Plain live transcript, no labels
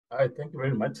Hi, thank you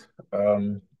very much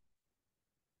um,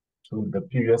 to the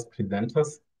previous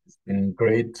presenters. It's been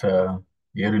great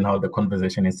hearing how the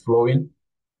conversation is flowing.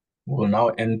 We'll now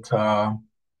enter our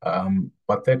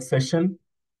third session.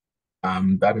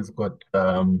 That has got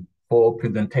four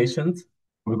presentations.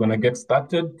 We're going to get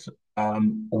started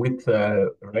with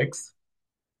Rex,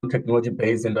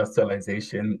 technology-based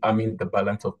industrialization, the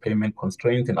balance of payment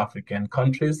constraints in African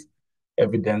countries,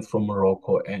 evidence from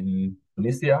Morocco and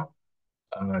Tunisia.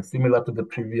 Similar to the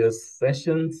previous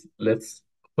sessions, let's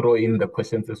throw in the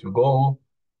questions as we go.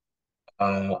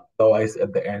 Otherwise,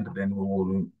 at the end, then we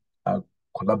will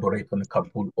collaborate on a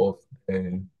couple of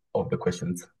the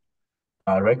questions.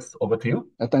 Rex, over to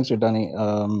you. Thanks, Rodani,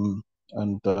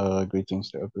 and greetings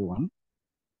to everyone.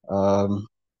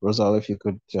 Rosal, if you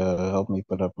could help me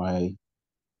put up my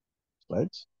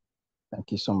slides.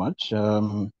 Thank you so much.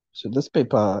 So this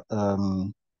paper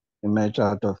emerged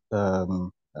out of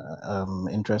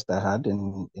interest I had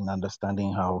in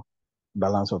understanding how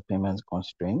balance of payments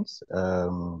constraints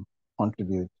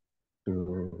contribute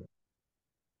to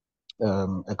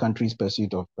a country's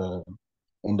pursuit of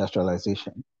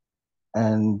industrialization.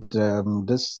 And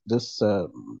this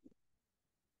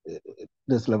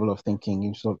level of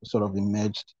thinking sort of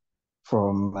emerged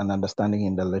from an understanding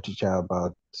in the literature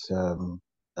about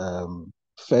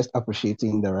first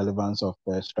appreciating the relevance of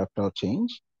structural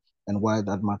change and why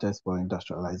that matters for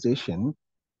industrialization,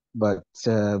 but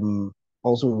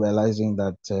also realizing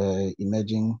that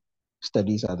emerging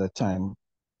studies at the time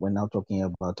were now talking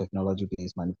about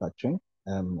technology-based manufacturing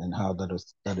and how that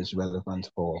is relevant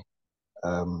for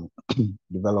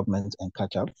development and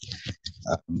catch-up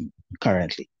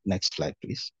currently. Next slide,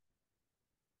 please.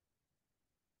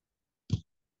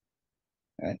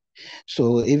 Right.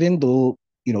 So even though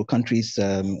countries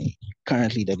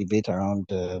currently the debate around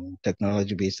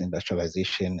technology-based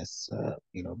industrialization is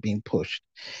being pushed,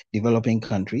 developing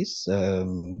countries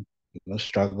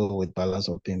struggle with balance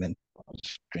of payment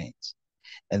constraints,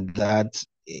 and that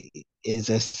is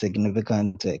a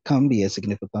significant can be a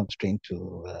significant constraint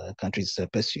to countries'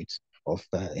 pursuits of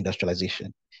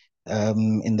industrialization.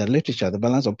 In the literature, the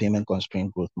balance of payment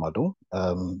constraint growth model,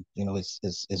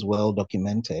 is well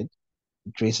documented.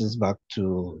 It traces back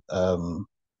to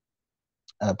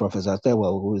Professor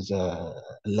Thewell, who is a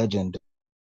legend.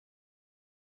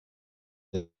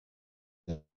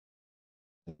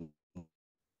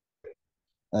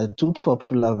 Two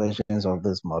popular versions of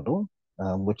this model,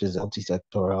 which is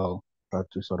multi-sectoral,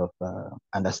 to sort of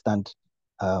understand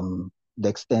the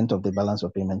extent of the balance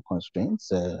of payment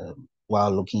constraints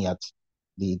while looking at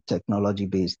the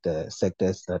technology-based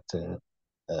sectors that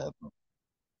the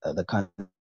countries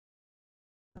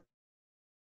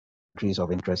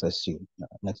of interest assume.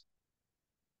 Next.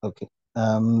 Okay.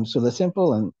 So the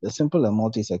simple and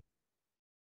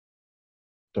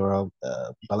multi-sectoral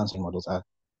balancing models are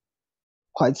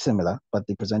quite similar, but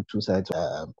they present two sides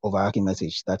of overarching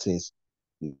message. That is,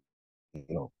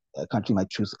 a country that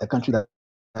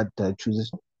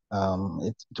chooses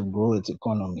to grow its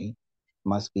economy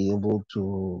must be able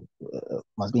to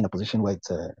must be in a position where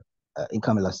its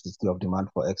income elasticity of demand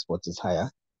for exports is higher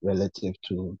relative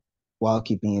to, while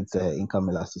keeping its income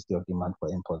elasticity of demand for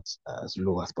imports as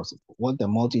low as possible. What the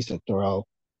multi-sectoral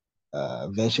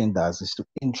version does is to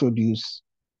introduce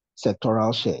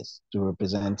sectoral shares to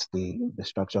represent the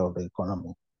structure of the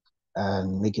economy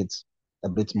and make it a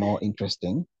bit more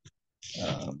interesting.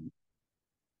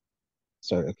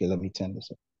 Sorry, okay, let me turn this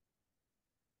up.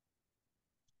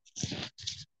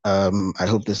 I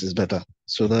hope this is better.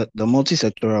 So the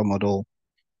multi-sectoral model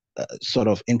sort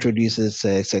of introduces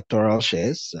sectoral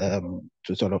shares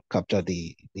to sort of capture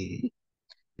the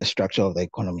structure of the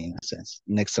economy in a sense.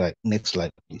 Next slide,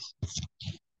 please.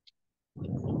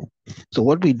 So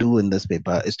what we do in this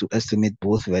paper is to estimate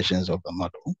both versions of the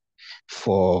model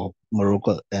for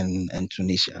Morocco and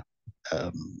Tunisia.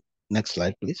 Next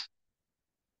slide, please.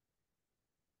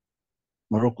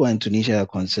 Morocco and Tunisia are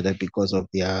considered because of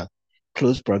their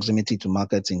close proximity to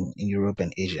markets in Europe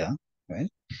and Asia, right?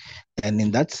 And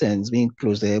in that sense, being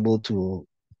close, they're able to,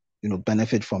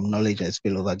 benefit from knowledge and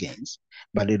spillover gains.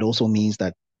 But it also means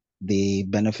that they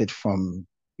benefit from,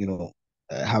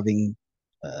 having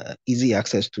easy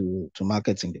access to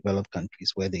markets in developed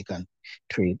countries where they can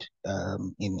trade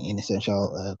in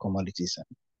essential commodities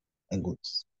and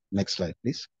goods. Next slide,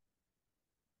 please.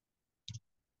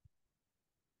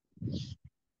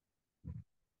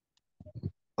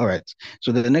 All right.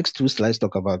 So the next two slides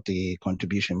talk about the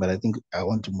contribution, but I think I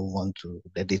want to move on to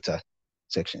the data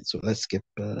section. So let's skip.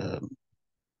 All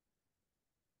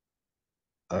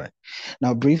right.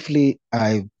 Now, briefly,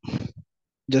 I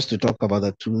just to talk about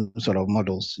the two sort of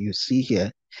models, you see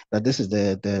here that this is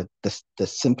the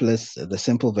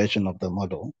simple version of the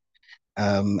model.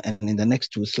 And in the next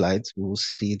two slides, we will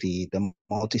see the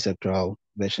multi-sectoral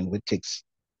version, which takes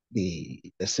the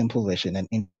simple version and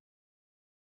in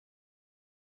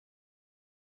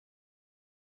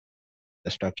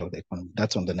the structure of the economy.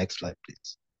 That's on the next slide,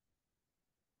 please.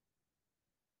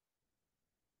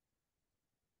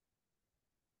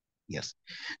 Yes.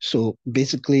 So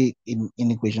basically, in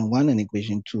equation one and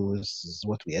equation two is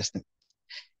what we estimate.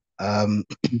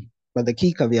 But the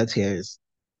key caveat here is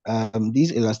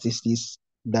these elasticities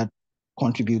that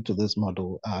contribute to this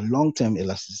model are long-term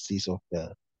elasticities of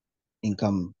the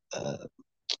income,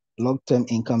 long-term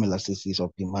income elasticities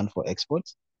of demand for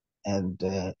exports and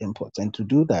imports. And to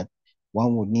do that,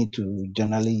 one would need to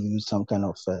generally use some kind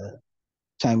of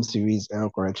time series error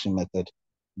correction method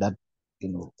that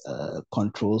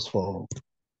controls for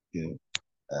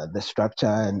the structure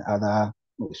and other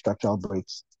structural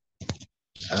breaks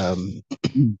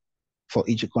for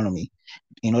each economy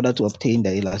in order to obtain the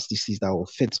elasticities that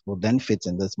will then fit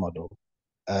in this model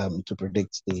to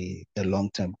predict the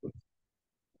long-term growth.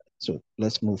 So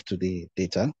let's move to the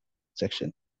data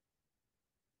section.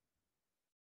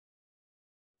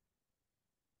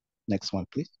 Next one,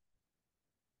 please.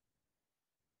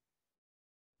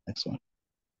 Next one.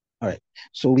 All right.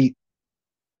 So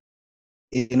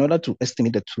in order to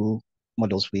estimate the two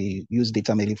models, we use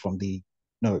data mainly from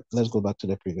no, let's go back to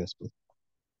the previous, please.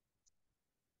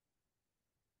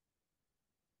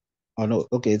 Oh, no,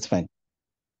 okay, it's fine.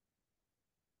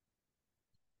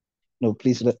 No,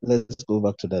 please, let's go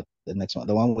back to the next one,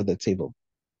 the one with the table.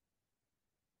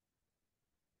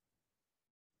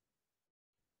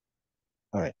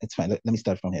 All right, it's fine. Let me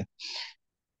start from here.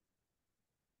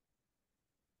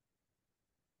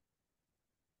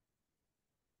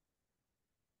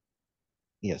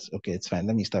 Yes, okay, it's fine.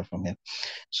 Let me start from here.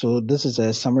 So this is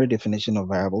a summary definition of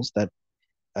variables that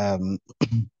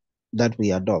that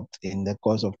we adopt in the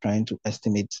course of trying to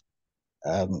estimate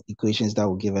equations that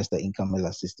will give us the income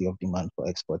elasticity of demand for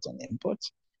exports and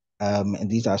imports. And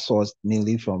these are sourced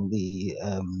mainly from the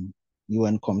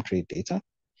UN Comtrade data,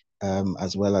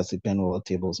 as well as the Penn World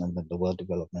tables and the World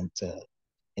Development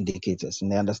indicators.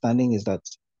 And the understanding is that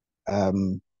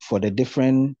for the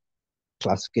different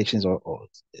classifications or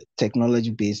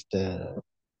technology-based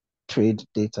trade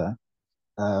data,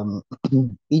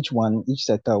 each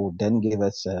sector would then give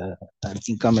us an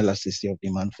income elasticity of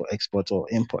demand for exports or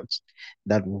imports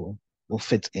that will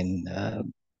fit in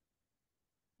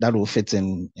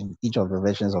each of the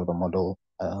versions of the model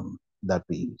that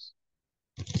we use.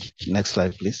 Next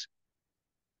slide, please.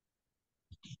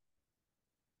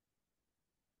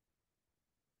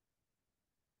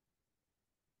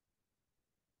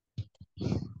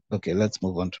 Okay, let's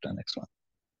move on to the next one.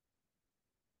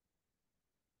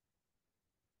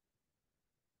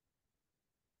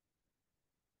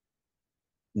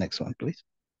 Next one, please.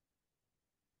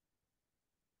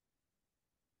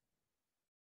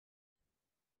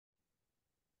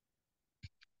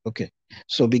 Okay,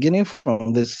 so beginning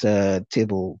from this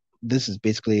table, this is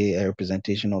basically a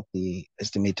representation of the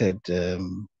estimated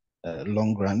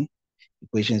long run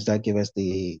equations that give us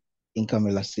the income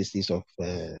elasticities of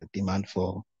demand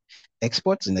for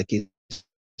exports in the case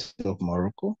of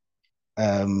Morocco.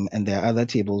 And there are other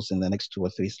tables in the next 2 or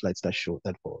 3 slides that show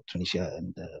that for Tunisia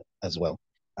and as well.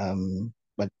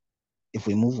 But if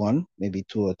we move on, maybe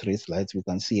 2 or 3 slides, we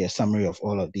can see a summary of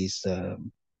all of these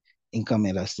income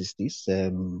elasticities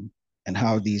and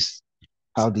how these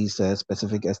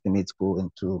specific estimates go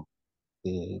into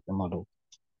the model.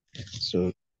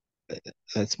 So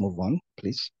let's move on,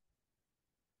 please.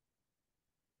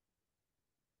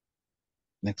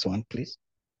 Next one, please.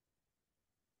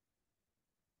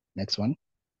 Next one.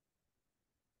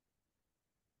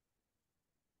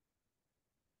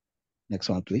 Next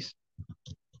one, please.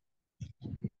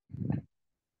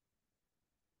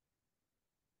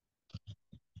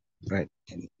 Right,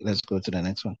 let's go to the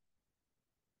next one.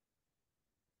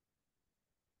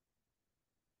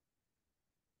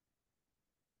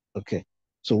 Okay,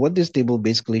 so what this table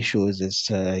basically shows is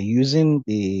using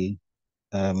the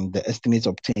estimates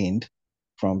obtained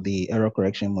from the error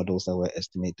correction models that were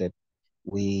estimated,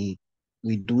 we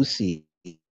do see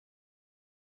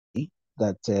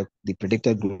that the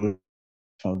predicted growth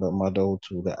from the model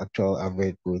to the actual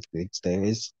average growth rates, there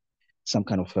is some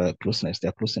kind of closeness.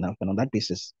 They're close enough, and on that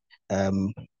basis,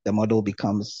 the model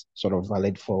becomes sort of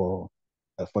valid for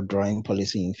drawing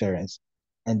policy inference,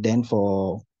 and then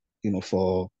for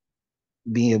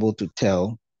being able to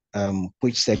tell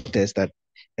which sectors that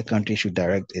a country should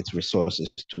direct its resources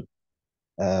to.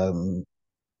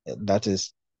 That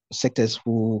is sectors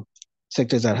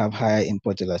that have higher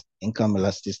income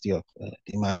elasticity of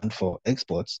demand for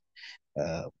exports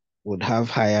uh, would have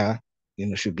higher,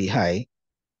 should be high,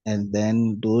 and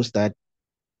then the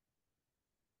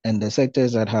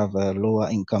sectors that have a lower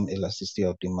income elasticity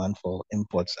of demand for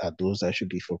imports are those that should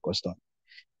be focused on.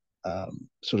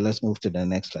 So let's move to the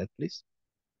next slide, please,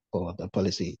 for the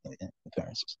policy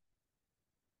inferences.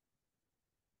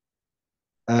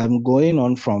 Going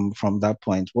on from that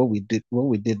point, what we did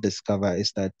discover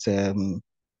is that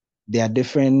there are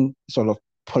different sort of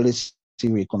policy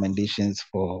recommendations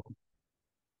for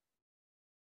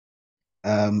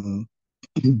there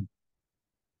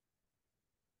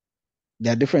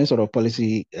are different sort of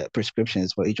policy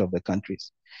prescriptions for each of the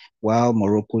countries. While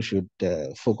Morocco should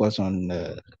focus on,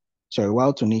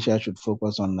 while Tunisia should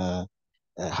focus on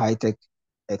high-tech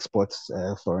exports,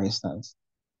 for instance,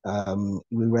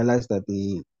 we realized that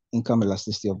the income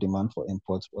elasticity of demand for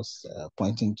imports was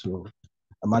pointing to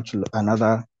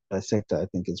another sector. I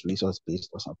think it's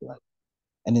resource-based or something like that.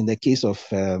 And in the case of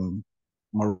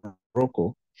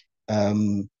Morocco,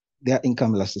 their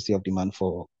income elasticity of demand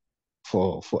for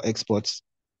exports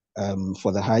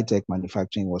for the high-tech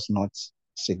manufacturing was not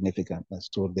significant, and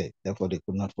so therefore they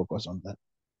could not focus on that.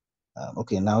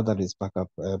 Okay, now that it's back up,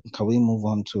 can we move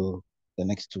on to the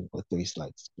next 2 or 3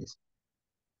 slides, please?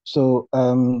 So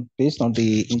based on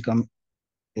the income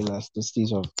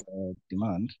elasticities of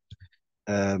demand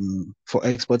for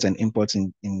exports and imports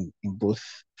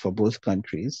for both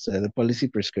countries, the policy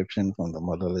prescription from the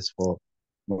model is for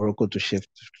Morocco to shift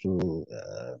to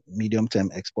medium-term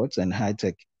exports and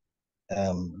high-tech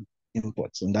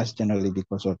imports, and that's generally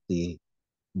because of the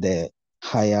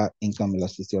higher income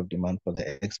elasticity of demand for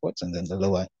the exports, and then the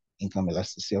lower income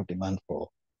elasticity of demand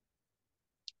for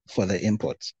the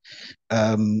imports.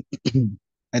 And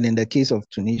in the case of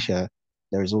Tunisia,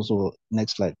 there is also,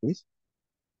 next slide, please.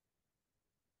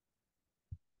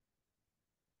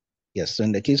 Yes, so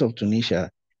in the case of Tunisia,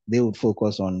 they would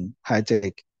focus on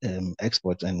high-tech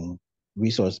exports and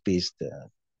resource-based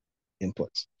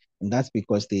imports. And that's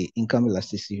because the income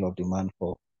elasticity of demand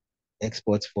for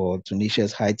exports for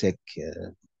Tunisia's high-tech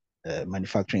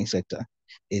manufacturing sector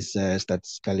is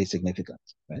statistically significant,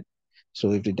 right?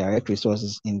 So if the direct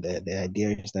resources in there, the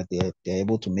idea is that they're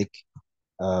able to make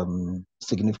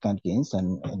significant gains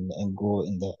and grow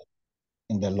in the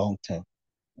long term.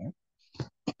 Right?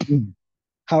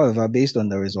 However, based on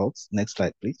the results, next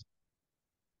slide, please.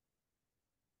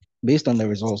 Based on the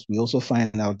results, we also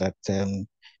find out that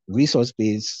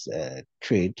resource-based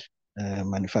trade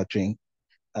manufacturing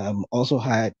also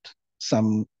had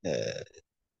some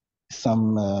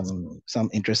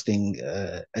interesting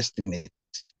estimates.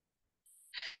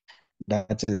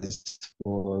 That is,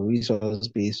 for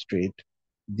resource-based trade,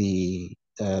 the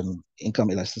income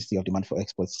elasticity of demand for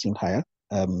exports seemed higher,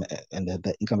 and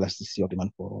the income elasticity of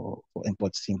demand for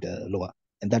imports seemed lower.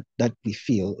 And that we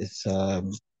feel is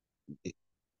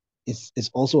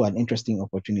also an interesting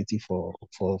opportunity for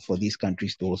these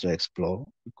countries to also explore,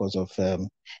 because of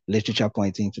literature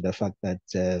pointing to the fact that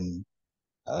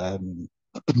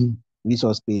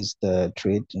resource-based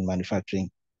trade and manufacturing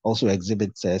also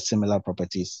exhibits similar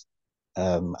properties,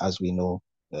 as we know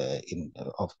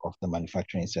of the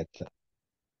manufacturing sector.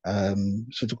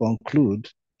 So to conclude,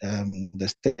 the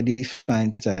study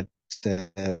finds that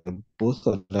both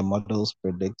of the models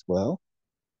predict well,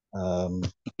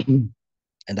 and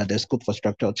that there's scope for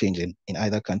structural change in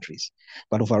either countries.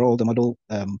 But overall, the model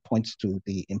points to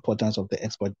the importance of the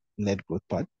export-led growth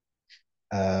part,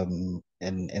 and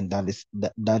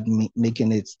that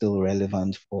making it still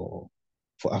relevant for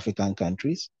African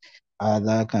countries.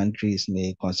 Other countries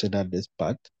may consider this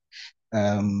part,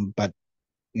 but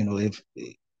if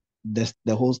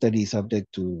the whole study is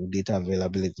subject to data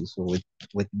availability, so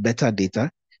with better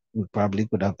data, we probably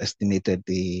could have estimated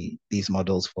these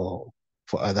models for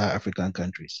other African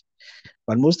countries.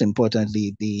 But most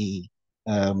importantly, the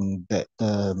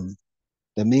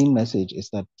main message is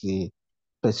that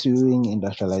pursuing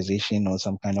industrialization or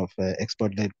some kind of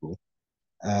export-led growth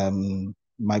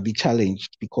might be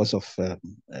challenged because of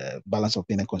balance of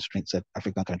payment constraints that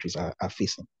African countries are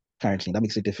facing currently. That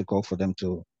makes it difficult for them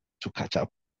to catch up,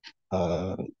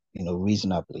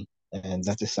 reasonably. And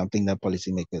that is something that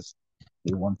policymakers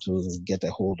want to get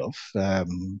a hold of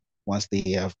once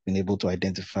they have been able to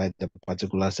identify the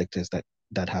particular sectors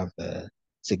that have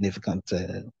significant,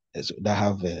 that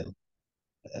have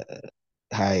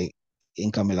high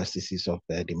income elasticities of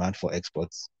demand for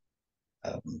exports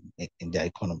in their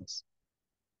economies.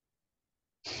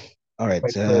 All right,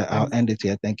 I'll end it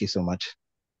here. Thank you so much.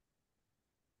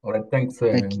 All right, thanks,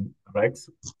 Rex.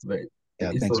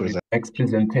 Yeah, thanks, Next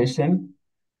presentation.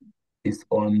 is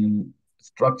on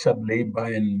structured labor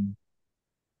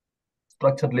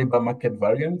market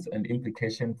variance and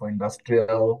implication for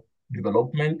industrial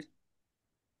development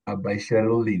by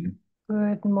Cheryl Lynn.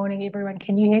 Good morning, everyone.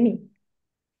 Can you hear me?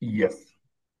 Yes.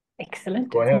 Excellent.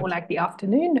 Go It's ahead. more like the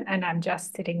afternoon, and I'm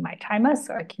just setting my timer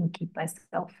so I can keep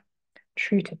myself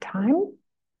true to time.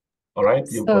 All right,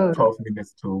 you've got 12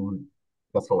 minutes to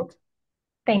fast forward.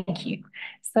 Thank you.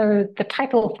 So the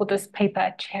title for this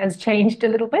paper has changed a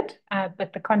little bit,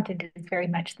 but the content is very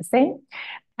much the same.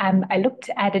 I looked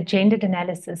at a gendered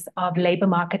analysis of labour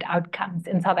market outcomes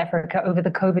in South Africa over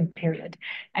the COVID period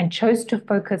and chose to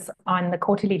focus on the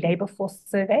quarterly labour force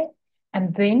survey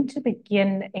and then to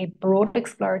begin a broad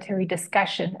exploratory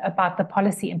discussion about the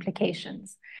policy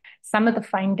implications. Some of the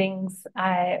findings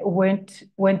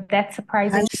weren't that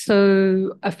surprising.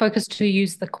 So I focused to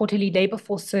use the quarterly labour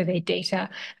force survey data.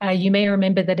 You may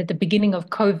remember that at the beginning of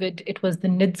COVID, it was the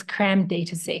NIDS-CRAM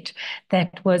data set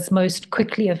that was most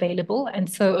quickly available. And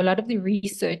so a lot of the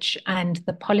research and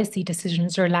the policy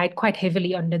decisions relied quite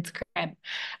heavily on NIDS-CRAM.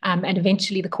 And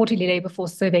eventually the quarterly labour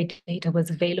force survey data was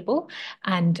available.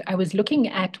 And I was looking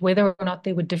at whether or not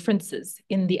there were differences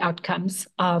in the outcomes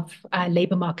of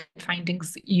labour market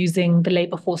findings using the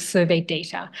labour force survey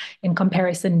data in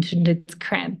comparison to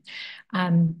NIDS-CRAM.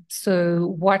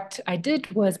 So what I did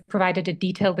was provided a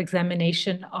detailed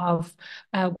examination of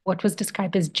what was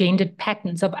described as gendered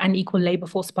patterns of unequal labour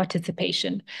force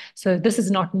participation. So this is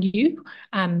not new,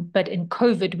 but in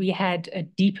COVID we had a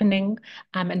deepening,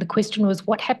 and the question was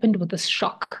what happened with this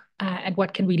shock and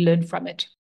what can we learn from it?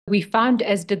 We found,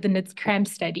 as did the NIDS-CRAM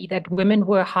study, that women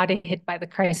were harder hit by the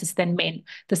crisis than men.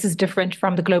 This is different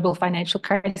from the global financial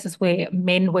crisis where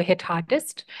men were hit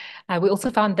hardest. We also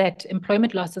found that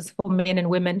employment losses for men and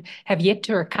women have yet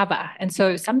to recover. And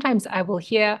so sometimes I will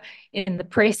hear in the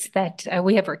press that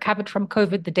we have recovered from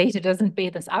COVID. The data doesn't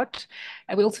bear this out.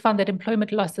 We also found that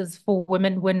employment losses for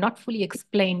women were not fully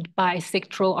explained by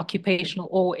sectoral, occupational,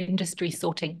 or industry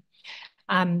sorting.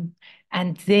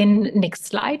 And then next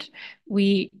slide,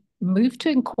 we moved to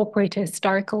incorporate a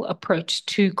historical approach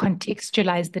to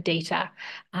contextualize the data.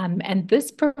 And this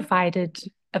provided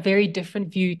a very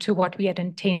different view to what we had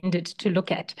intended to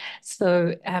look at.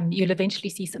 So you'll eventually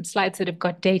see some slides that have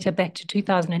got data back to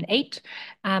 2008.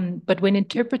 But when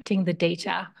interpreting the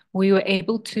data, we were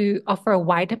able to offer a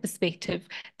wider perspective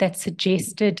that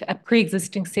suggested a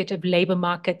pre-existing set of labor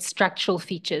market structural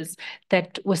features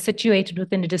that were situated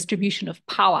within a distribution of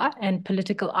power and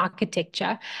political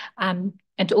architecture,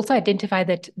 and to also identify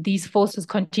that these forces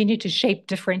continue to shape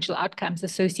differential outcomes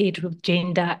associated with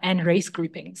gender and race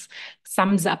groupings.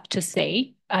 Sums up to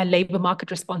say labor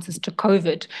market responses to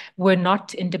COVID were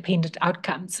not independent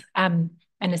outcomes.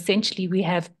 And essentially, we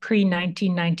have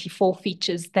pre-1994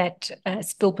 features that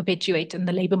still perpetuate in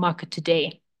the labor market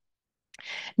today.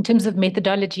 In terms of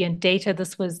methodology and data,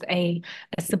 this was a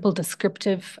simple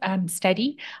descriptive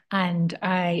study, and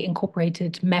I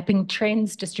incorporated mapping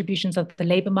trends, distributions of the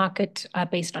labor market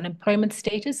based on employment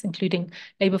status, including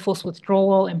labor force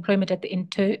withdrawal, employment at the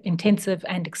intensive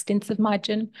and extensive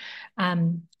margin,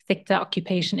 sector,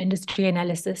 occupation, industry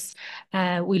analysis.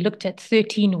 We looked at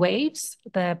 13 waves.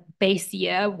 The base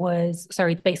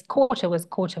quarter was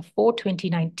quarter 4,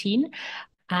 2019.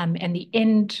 And the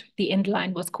end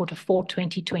line was quarter 4,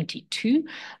 2022.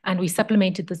 And we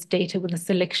supplemented this data with a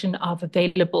selection of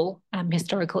available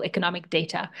historical economic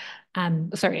data,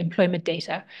 employment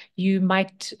data. You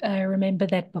might remember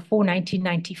that before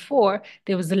 1994,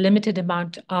 there was a limited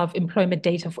amount of employment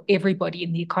data for everybody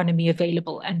in the economy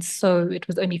available. And so it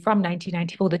was only from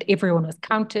 1994 that everyone was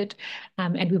counted,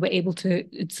 and we were able to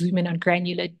zoom in on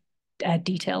granular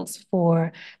details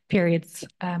for periods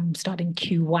starting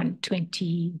Q1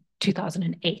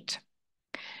 2008.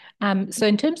 So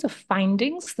in terms of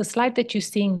findings, the slide that you're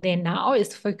seeing there now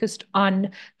is focused on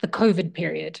the COVID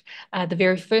period. The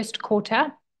very first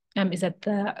quarter is on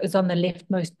the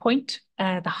leftmost point.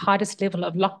 The hardest level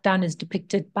of lockdown is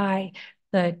depicted by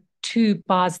the two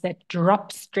bars that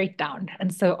drop straight down.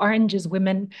 And so orange is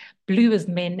women, blue is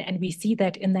men. And we see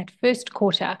that in that first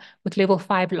quarter with level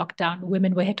 5 lockdown,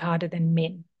 women were hit harder than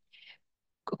men.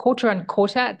 Quarter on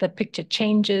quarter, the picture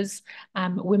changes.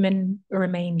 Women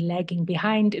remain lagging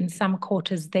behind. In some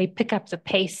quarters, they pick up the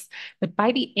pace. But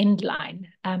by the end line,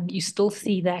 you still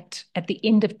see that at the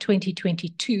end of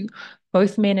 2022,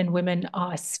 both men and women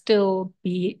are still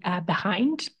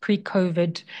behind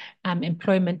pre-COVID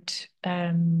employment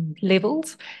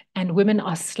levels, and women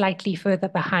are slightly further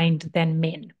behind than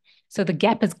men. So the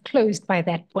gap is closed by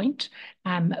that point,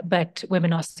 but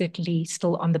women are certainly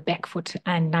still on the back foot,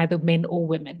 and neither men or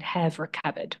women have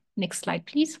recovered. Next slide,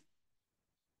 please.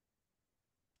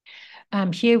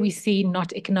 Here we see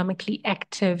not economically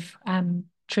active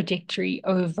trajectory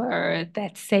over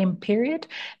that same period.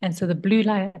 And so the blue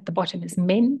line at the bottom is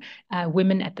men,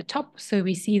 women at the top. So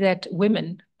we see that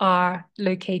women are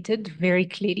located very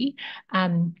clearly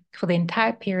for the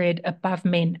entire period above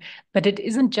men. But it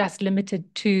isn't just limited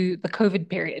to the COVID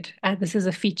period. This is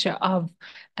a feature of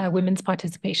women's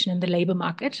participation in the labor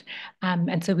market.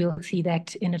 And so we'll see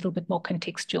that in a little bit more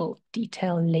contextual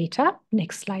detail later.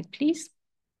 Next slide, please.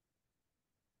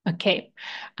 Okay,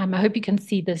 I hope you can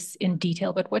see this in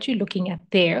detail, but what you're looking at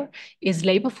there is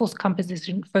labor force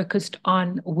composition focused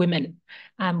on women.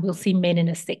 We'll see men in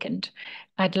a second.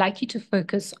 I'd like you to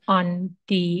focus on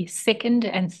the second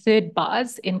and third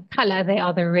bars in color. They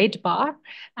are the red bar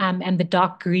and the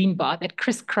dark green bar that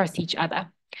crisscross each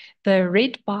other. The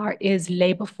red bar is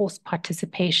labor force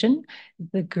participation.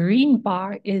 The green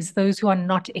bar is those who are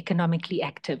not economically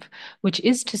active, which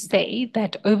is to say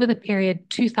that over the period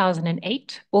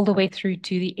 2008 all the way through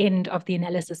to the end of the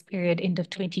analysis period, end of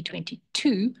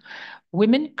 2022,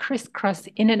 women crisscross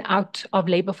in and out of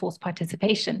labor force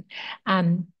participation.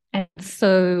 And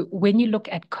so when you look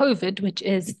at COVID, which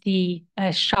is the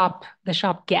sharp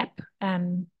gap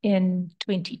in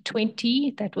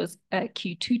 2020, that was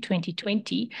Q2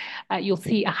 2020, you'll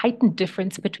see a heightened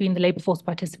difference between the labor force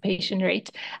participation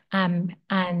rate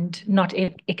and not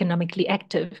economically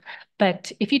active.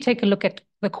 But if you take a look at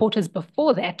the quarters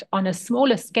before that, on a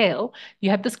smaller scale, you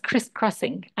have this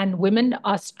crisscrossing, and women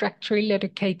are structurally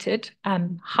located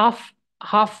half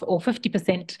or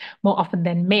 50% more often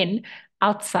than men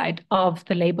outside of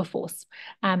the labor force.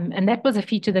 And that was a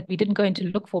feature that we didn't go into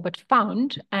look for, but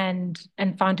found and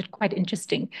found it quite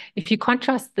interesting. If you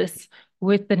contrast this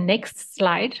with the next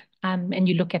slide and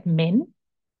you look at men,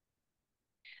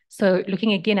 so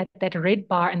looking again at that red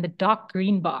bar and the dark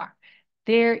green bar,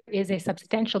 there is a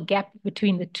substantial gap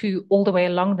between the two all the way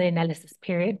along the analysis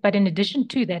period. But in addition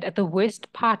to that, at the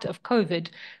worst part of COVID,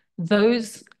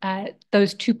 those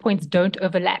 2 points don't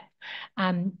overlap.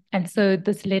 And so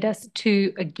this led us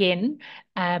to, again,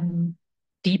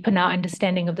 deepen our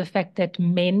understanding of the fact that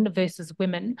men versus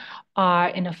women are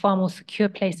in a far more secure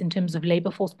place in terms of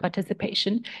labor force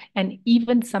participation. And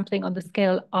even something on the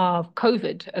scale of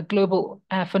COVID, a global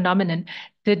phenomenon,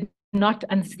 did not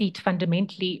unseat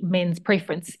fundamentally men's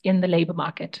preference in the labor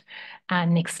market.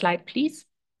 Next slide, please.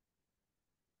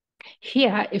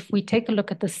 Here, if we take a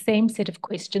look at the same set of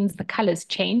questions, the colors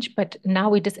change, but now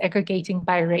we're disaggregating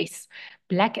by race.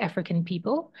 Black African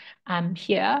people,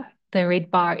 here, the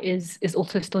red bar is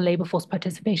also still labor force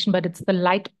participation, but it's the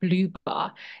light blue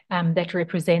bar that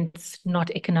represents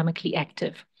not economically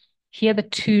active. Here, the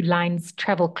two lines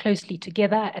travel closely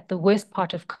together. At the worst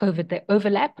part of COVID, they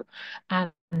overlap.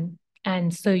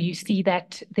 And so you see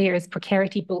that there is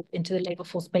precarity built into the labor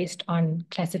force based on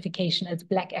classification as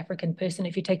Black African person.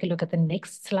 If you take a look at the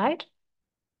next slide,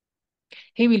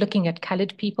 here we're looking at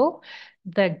colored people.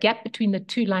 The gap between the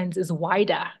two lines is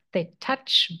wider. They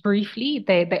touch briefly.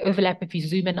 They overlap if you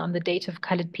zoom in on the data of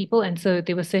colored people. And so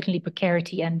there was certainly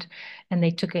precarity and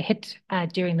they took a hit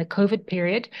during the COVID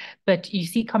period. But you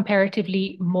see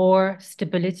comparatively more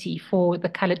stability for the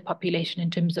colored population in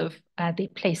terms of their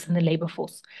place in the labor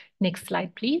force. Next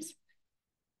slide, please.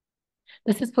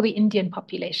 This is for the Indian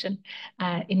population,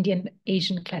 Indian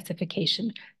Asian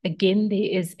classification. Again, there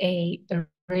is a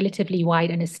relatively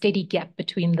wide and a steady gap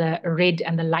between the red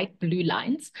and the light blue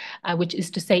lines, which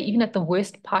is to say, even at the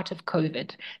worst part of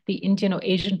COVID, the Indian or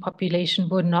Asian population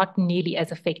were not nearly as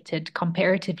affected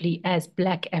comparatively as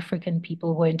Black African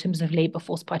people were in terms of labor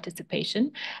force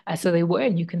participation. So they were,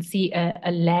 and you can see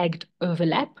a lagged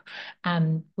overlap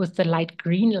with the light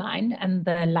green line and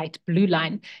the light blue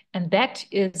line. And that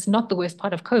is not the worst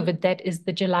part of COVID. That is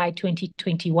the July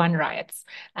 2021 riots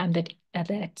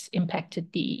that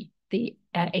impacted the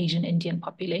Asian Indian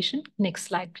population. Next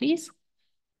slide, please.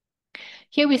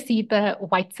 Here we see the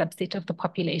white subset of the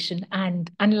population. And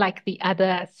unlike the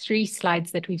other three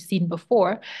slides that we've seen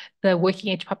before, the working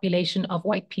age population of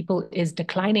white people is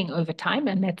declining over time.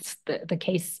 And that's the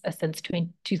case since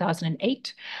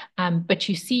 2008. But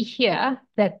you see here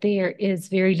that there is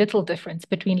very little difference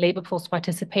between labor force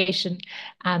participation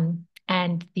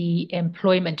and the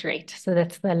employment rate. So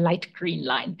that's the light green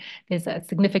line. There's a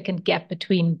significant gap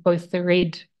between both the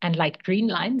red and light green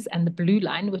lines and the blue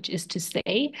line, which is to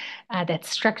say that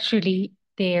structurally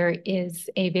there is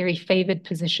a very favored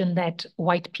position that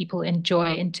white people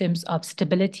enjoy in terms of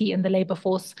stability in the labor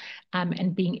force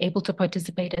and being able to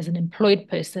participate as an employed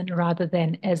person rather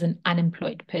than as an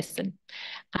unemployed person.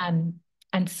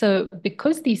 And so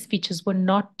because these features were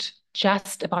not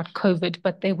just about COVID,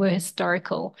 but they were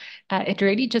historical, it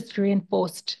really just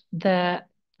reinforced the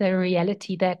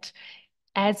reality that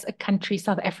as a country,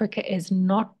 South Africa is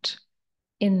not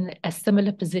in a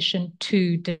similar position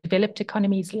to developed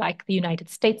economies like the United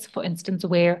States, for instance,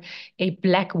 where a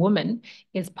Black woman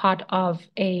is part of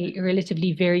a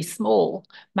relatively very small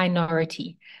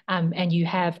minority. And you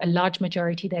have a large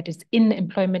majority that is in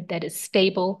employment, that is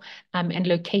stable, and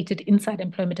located inside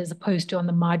employment as opposed to on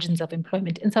the margins of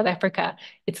employment. In South Africa,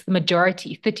 it's the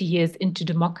majority, 30 years into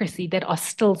democracy, that are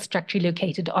still structurally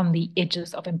located on the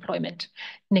edges of employment.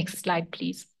 Next slide,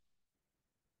 please.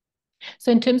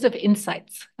 So in terms of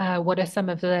insights, what are some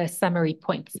of the summary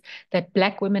points? That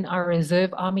Black women are a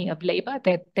reserve army of labor,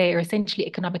 that they are essentially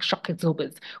economic shock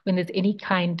absorbers. When there's any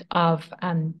kind of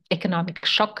economic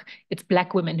shock, it's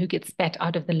Black women who get spat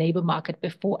out of the labor market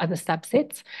before other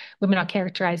subsets. Women are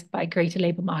characterized by greater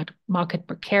labor market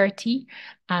precarity,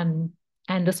 and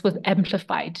this was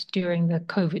amplified during the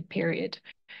COVID period.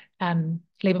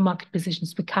 Labor market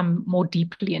positions become more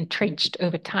deeply entrenched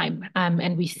over time.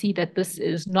 And we see that this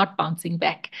is not bouncing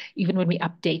back, even when we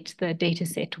update the data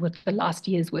set with the last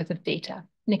year's worth of data.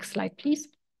 Next slide, please.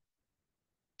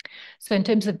 So in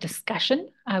terms of discussion,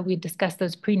 we discussed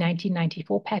those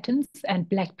pre-1994 patterns and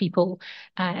Black people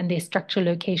and their structural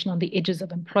location on the edges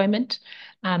of employment.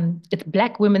 It's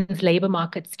Black women's labor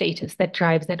market status that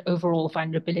drives that overall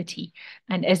vulnerability.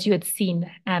 And as you had seen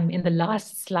in the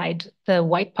last slide, the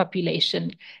white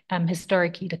population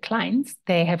historically declines.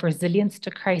 They have resilience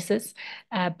to crisis,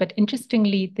 but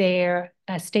interestingly, their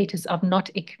status of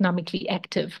not economically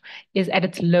active is at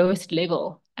its lowest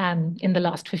level in the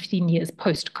last 15 years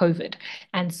post-COVID.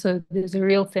 And so there's a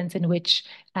real sense in which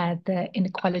the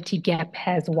inequality gap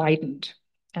has widened.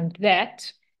 And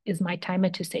that is my timer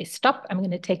to say stop. I'm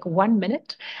going to take 1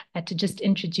 minute to just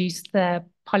introduce the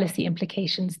policy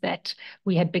implications that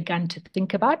we had begun to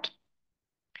think about.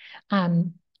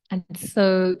 And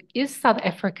so is South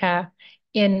Africa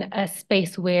in a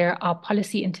space where our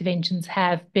policy interventions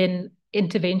have been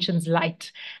interventions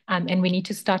light, and we need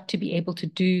to start to be able to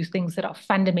do things that are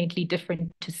fundamentally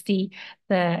different to see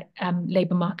the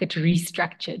labor market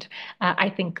restructured? I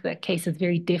think the case is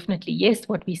very definitely yes.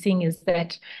 What we're seeing is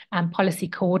that policy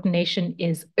coordination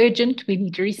is urgent. We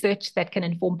need research that can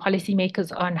inform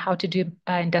policymakers on how to do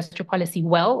industrial policy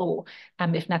well, or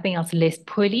if nothing else, less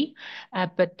poorly,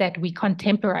 but that we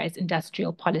contemporize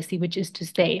industrial policy, which is to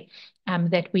say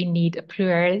that we need a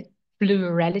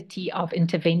plurality of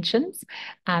interventions,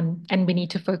 and we need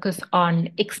to focus on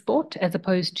export as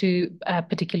opposed to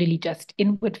particularly just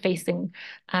inward-facing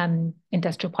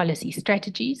industrial policy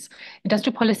strategies.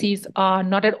 Industrial policies are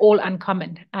not at all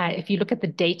uncommon. If you look at the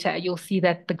data, you'll see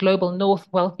that the global north,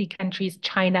 wealthy countries,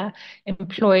 China,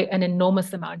 employ an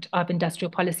enormous amount of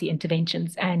industrial policy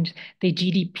interventions, and their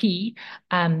GDP,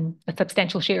 a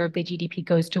substantial share of their GDP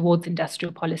goes towards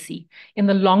industrial policy. In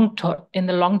the long term,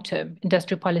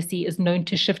 industrial policy is known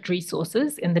to shift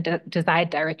resources in the desired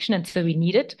direction, and so we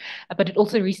need it, but it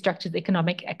also restructures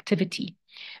economic activity.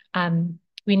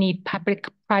 We need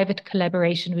public-private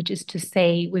collaboration, which is to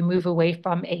say we move away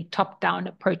from a top-down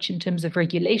approach in terms of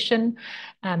regulation.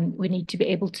 We need to be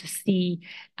able to see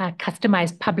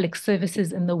customized public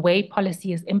services in the way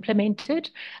policy is implemented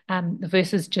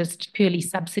versus just purely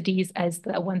subsidies as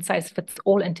the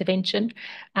one-size-fits-all intervention.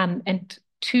 And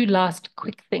two last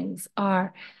quick things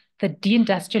are the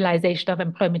deindustrialization of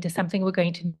employment is something we're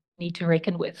going to need to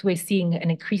reckon with. We're seeing an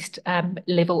increased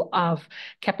level of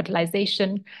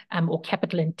capitalization or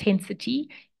capital intensity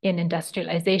in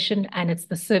industrialization, and it's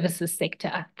the services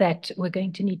sector that we're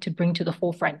going to need to bring to the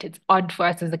forefront. It's odd for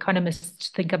us as economists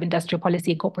to think of industrial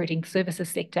policy incorporating services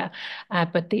sector,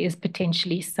 but there is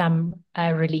potentially some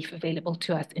relief available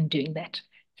to us in doing that.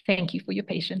 Thank you for your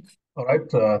patience. All right,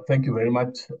 thank you very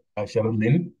much,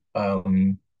 Sherilyn.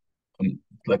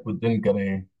 Like we didn't get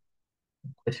a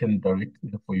question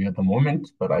directly for you at the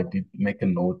moment, but I did make a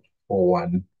note for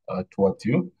one towards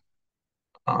you.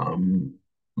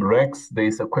 Rex,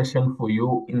 there's a question for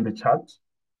you in the chat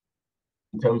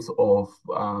in terms of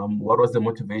what was the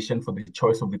motivation for the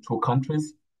choice of the two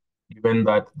countries, given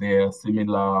that they are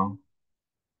similar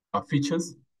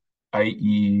features,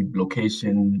 i.e.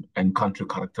 location and country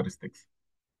characteristics.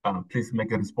 Please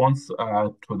make a response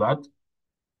to that,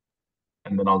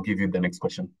 and then I'll give you the next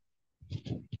question.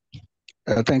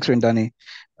 Thanks, Rendani.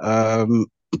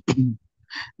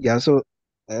 Yeah, so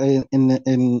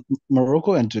in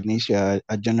Morocco and Tunisia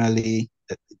are generally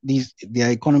their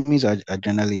economies are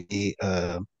generally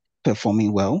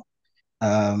performing well.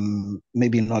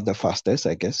 Maybe not the fastest,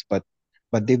 I guess, but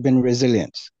they've been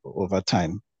resilient over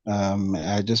time.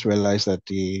 I just realized that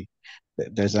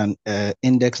there's an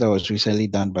index that was recently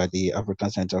done by the African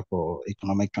Center for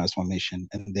Economic Transformation,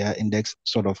 and their index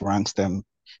sort of ranks them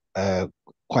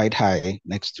quite high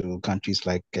next to countries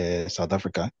like South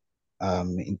Africa,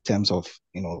 in terms of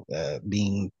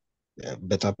being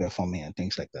better performing and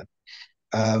things like that.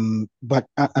 But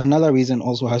another reason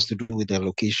also has to do with their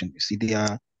location. You see, they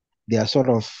are sort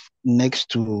of next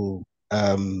to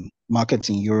markets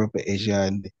in Europe, Asia,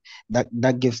 and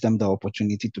that gives them the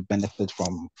opportunity to benefit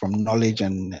from knowledge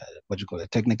and what you call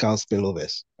it, technical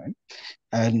spillovers, right?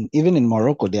 And even in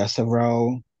Morocco, there are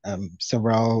several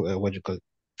what you call it,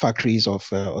 factories of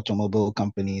automobile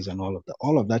companies and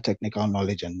all of that technical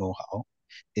knowledge and know-how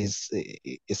is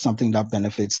something that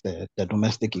benefits the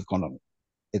domestic economy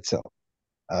itself.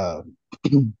 Um,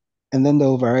 and then the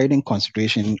overriding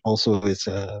consideration also is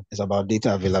about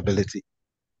data availability,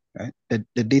 right?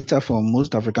 The data for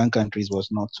most African countries was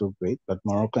not so great, but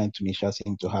Morocco and Tunisia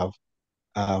seem to have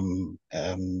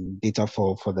data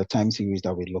for the time series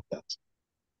that we looked at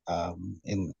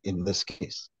in this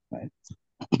case, right?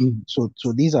 So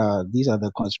these are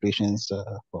the considerations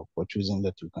for choosing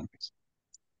the two countries.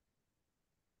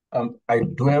 I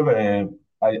do have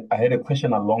I had a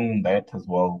question along that as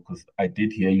well, because I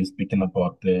did hear you speaking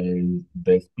about the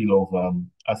spillover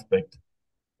aspect.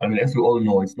 I mean, as we all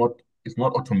know, it's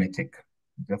not automatic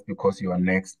just because you are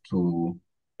next to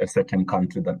a certain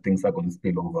country that things are going to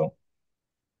spill over.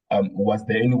 Was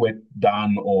there any work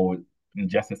done, or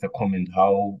just as a comment,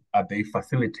 how are they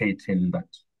facilitating that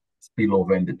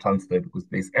spillover and the transfer? Because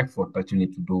there's effort that you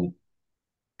need to do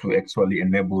to actually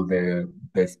enable the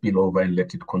spillover and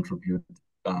let it contribute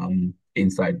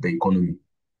inside the economy.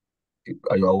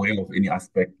 Are you aware of any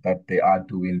aspect that they are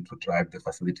doing to drive the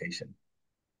facilitation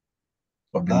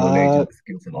of the knowledge Uh, and the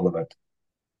skills and all of that?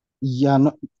 Yeah,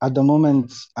 no, at the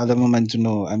moment,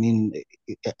 no. I mean,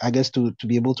 I guess to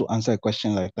be able to answer a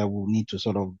question like that, we'll need to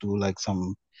sort of do like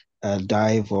some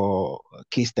dive or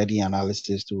case study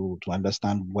analysis to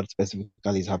understand what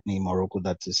specifically is happening in Morocco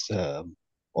that is,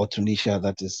 or Tunisia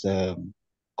that is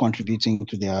contributing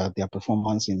to their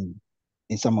performance in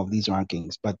some of these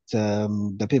rankings. But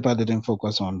the paper didn't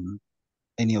focus on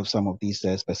any of some of these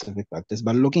specific factors.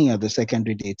 But looking at the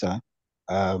secondary data,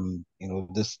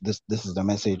 this is the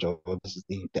message, or this is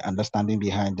the understanding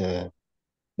behind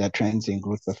their trends in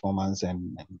growth performance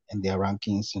and their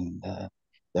rankings and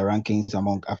their rankings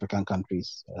among African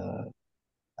countries.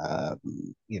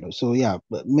 So yeah,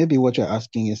 but maybe what you're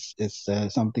asking is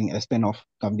something, a spin-off,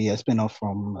 can be a spin-off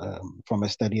from a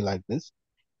study like this,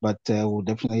 but we'll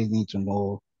definitely need to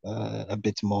know a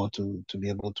bit more to be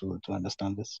able to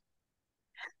understand this.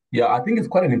 Yeah, I think it's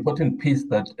quite an important piece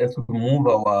that as we move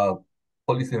our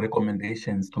policy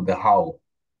recommendations to the how,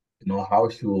 how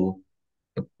should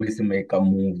the policymaker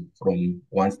move from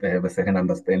once they have a second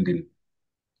understanding.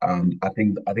 I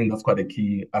think that's quite a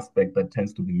key aspect that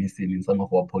tends to be missing in some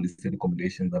of our policy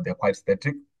recommendations, that they're quite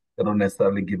static. They don't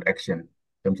necessarily give action in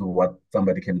terms of what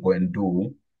somebody can go and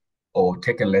do or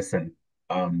take a lesson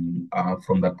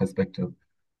from that perspective.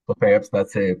 So perhaps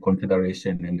that's a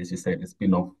consideration, and as you said, a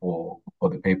spin-off for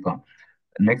the paper.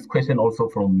 Next question also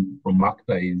from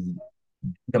Magda is,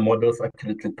 the models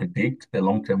actually predict the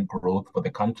long-term growth for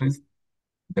the countries?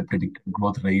 The predicted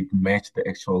growth rate match the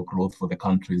actual growth for the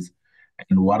countries?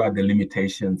 And what are the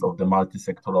limitations of the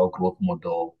multi-sectoral growth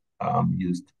model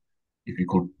used? If you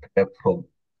could perhaps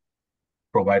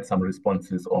provide some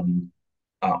responses on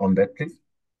that, please.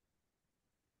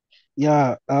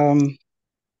 Yeah.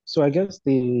 So I guess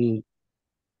in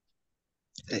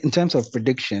terms of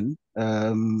prediction,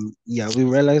 yeah, we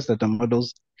realized that the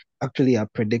models actually are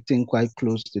predicting quite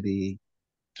close to the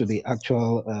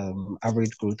actual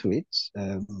average growth rates.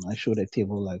 I showed a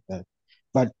table like that,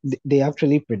 but they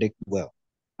actually predict well.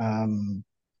 Um,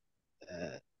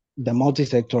 uh, the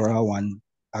multi-sectoral one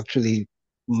actually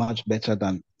much better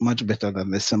than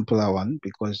the simpler one,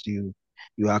 because you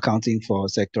are accounting for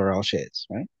sectoral shares,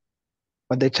 right?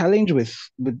 But the challenge with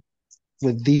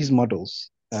these models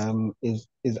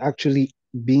is actually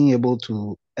being able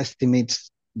to estimate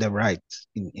the right,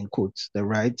 in quotes, the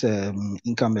right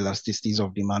income elasticities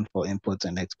of demand for imports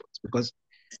and exports. Because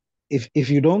if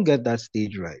you don't get that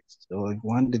stage right, or if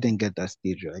one didn't get that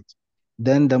stage right,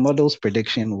 then the model's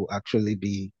prediction will actually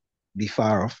be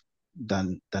far off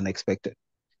than expected.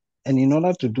 And in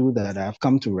order to do that, I've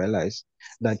come to realize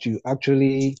that you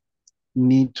actually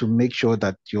need to make sure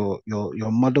that your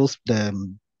models,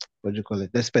 what do you call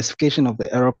it, the specification of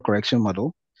the error correction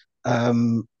model,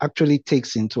 actually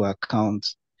takes into account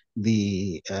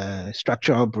the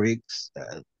structural breaks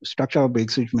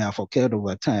which may have occurred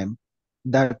over time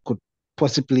that could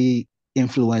possibly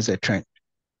influence a trend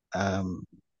um,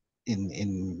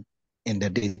 in the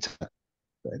data.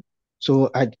 Right? So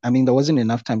I mean, there wasn't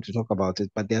enough time to talk about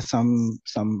it, but there are some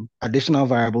additional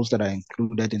variables that are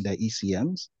included in the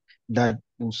ECMs that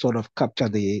will sort of capture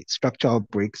the structural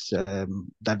breaks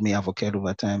that may have occurred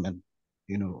over time and,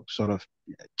 sort of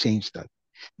change that.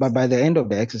 But by the end of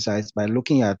the exercise, by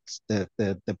looking at the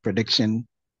prediction,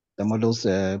 the model's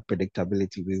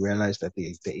predictability, we realized that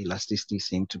the elasticity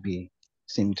seemed to be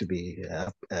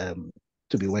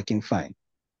working fine.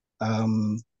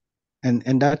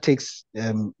 And that takes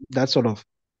that sort of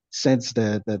sets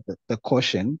the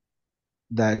caution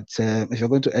that if you're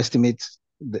going to estimate,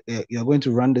 you're going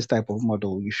to run this type of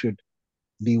model, you should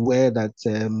be aware that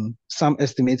some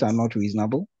estimates are not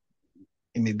reasonable.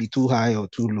 It may be too high or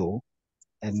too low,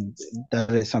 and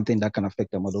that is something that can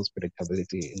affect the model's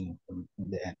predictability in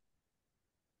the end.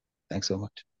 Thanks so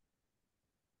much.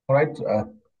 All right.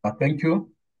 Thank you.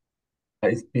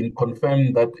 It's been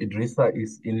confirmed that Idrissa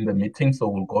is in the meeting, so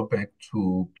we'll go back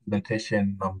to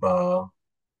presentation number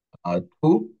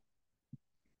 2.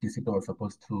 Idrissa was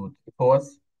supposed to take for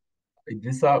us.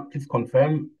 Idrissa, please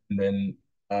confirm, and then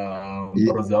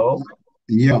Roselle.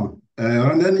 Yeah.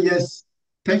 And then yes,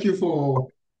 thank you for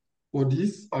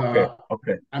this.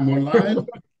 Okay. I'm online.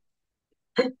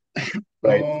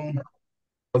 Right.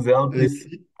 Roselle, please.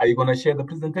 Are you gonna share the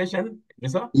presentation,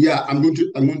 Idrissa? Yeah, I'm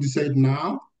going to say it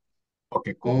now.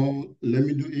 Okay, cool. Let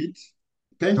me do it.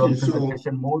 Thank You're you. on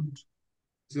presentation mode.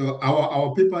 So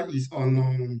our paper is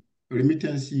on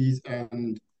remittances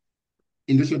and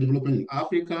industrial development in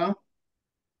Africa.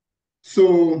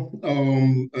 So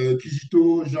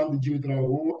Kijito Jean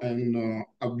Didier and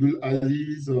Abdul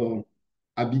Aziz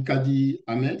Abikadi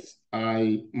Ahmed are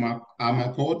my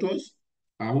co-authors.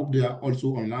 I hope they are also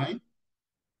online.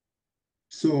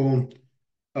 So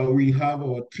we have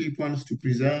 3 points to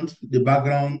present: the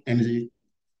background and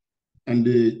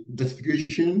the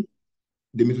justification,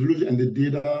 the methodology and the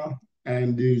data,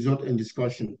 and the result and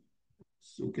discussion.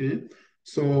 Okay.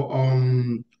 So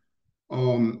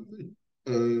uh,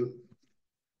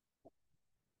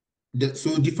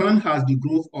 the fund has the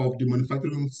growth of the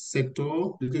manufacturing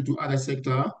sector related to other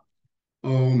sector.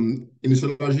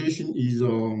 Industrialization is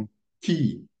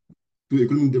key to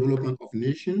economic development of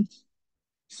nations.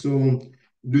 So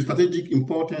the strategic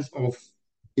importance of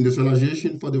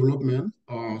industrialization for development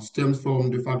stems from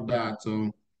the fact that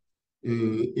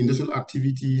industrial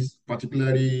activities,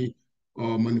 particularly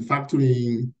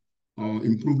manufacturing,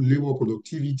 improve labor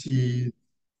productivity,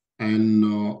 and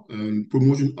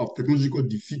promotion of technological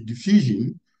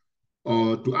diffusion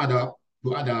to other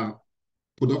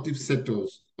productive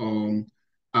sectors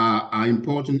are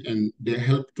important, and they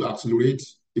help to accelerate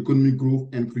economic growth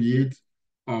and create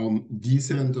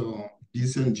decent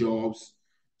jobs.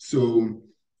 So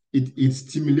it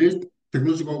stimulates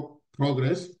technological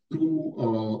progress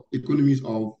through economies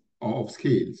of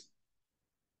scales.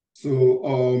 So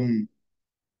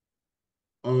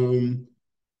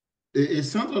a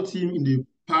central theme in the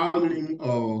pioneering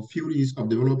theories of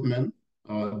development,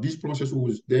 this process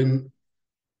was then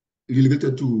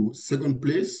relegated to second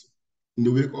place in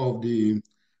the wake of the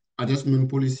adjustment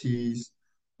policies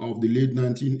of the late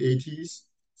 1980s.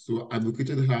 So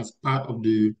advocated as part of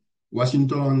the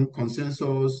Washington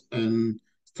Consensus and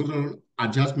structural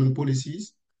adjustment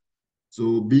policies.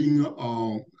 So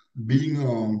before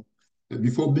being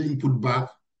put back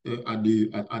at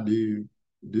the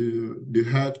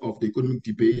heart of the economic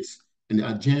debates and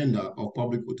the agenda of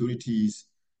public authorities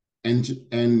and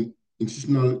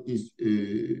institutional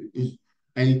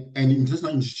and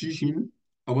international institution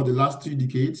over the last 3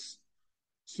 decades.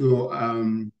 So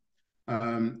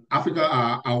Africa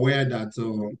are aware that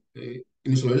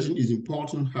industrialization is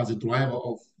important as a driver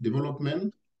of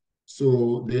development.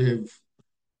 So they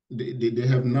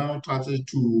have now started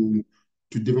to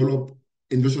develop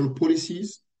industrial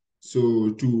policies,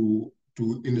 so to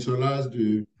industrialize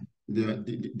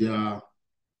their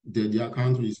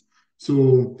countries.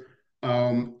 So,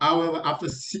 however,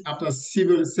 after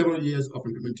several years of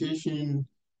implementation,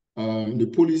 the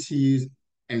policies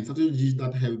and strategies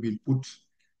that have been put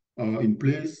in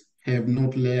place have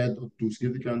not led to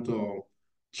significant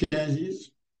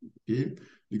changes. Okay,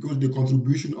 because the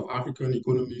contribution of African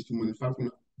economies to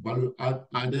manufacturing value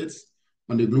added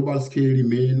on the global scale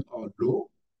remain low,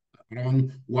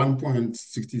 around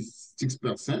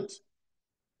 1.66%.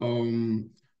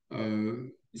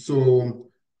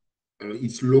 So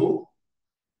it's low.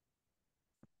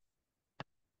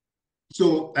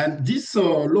 So, and this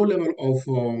low level of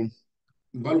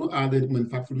value-added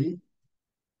manufacturing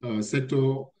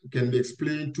sector can be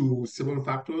explained to several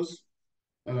factors,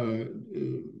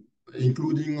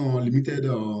 including limited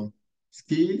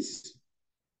skills,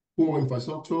 poor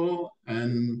infrastructure,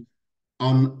 and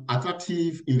on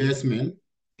attractive investment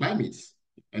climates,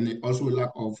 and also lack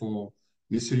of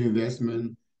necessary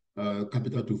investment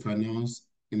capital to finance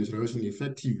industrialization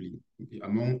effectively, okay,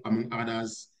 among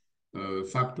others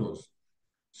factors.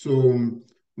 So,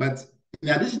 but in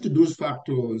addition to those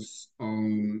factors,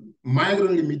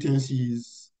 migrant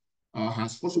remittances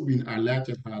has also been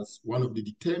highlighted as one of the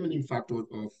determining factors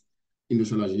of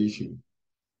industrialization.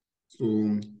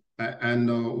 So, and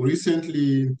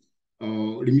recently,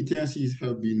 remittances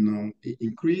have been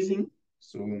increasing.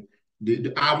 So,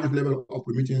 the average level of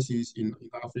remittances in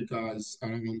Africa is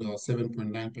around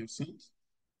 7.9%.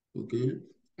 Okay,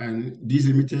 and these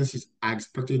remittances are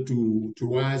expected to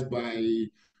rise by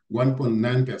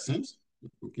 1.9%.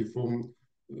 Okay, from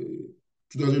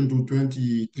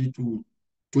 2023 to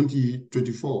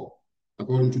 2024,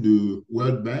 according to the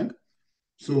World Bank.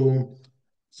 So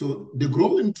the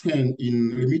growing trend in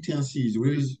remittances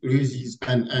raises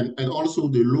and also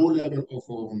the low level of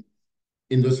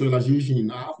industrialization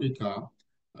in Africa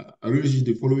raises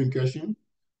the following question.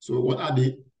 So what are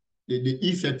the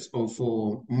effects of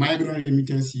migrant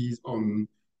remittances on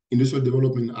industrial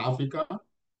development in Africa?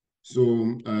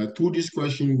 So to this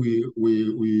question,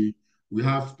 we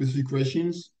have specific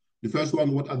questions. The first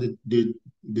one, what are the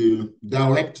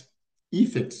direct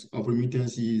effects of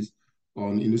remittances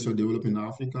on industrial development in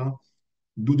Africa?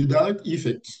 Do the direct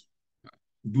effects,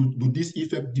 do this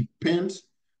effect depend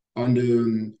on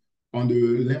the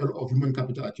level of human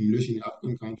capital accumulation in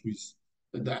African countries?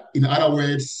 That, in other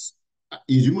words,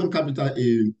 is human capital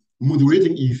a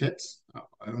moderating effect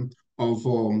of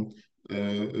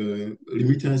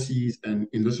remittances and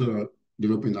industrial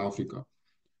development in Africa?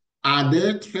 Are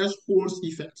there threshold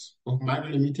effects of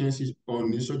migrant remittances on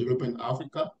industrial development in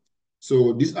Africa?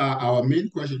 So these are our main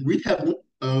questions. We have not,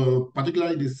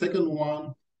 particularly the second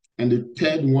one and the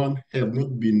third one have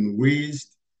not been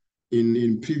raised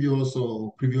in previous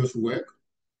work.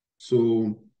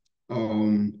 So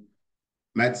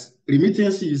but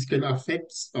remittances can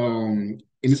affect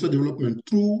industrial development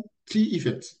through three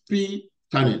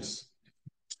channels.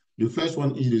 The first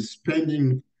one is the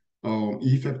spending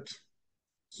effect.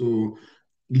 So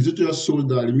literature shows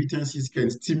that remittances can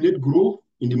stimulate growth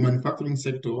in the manufacturing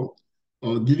sector,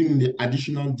 giving the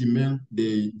additional demand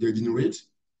they generate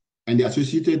and the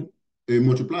associated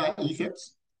multiplier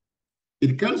effects.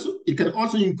 It can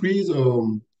also increase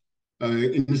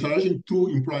industrialization through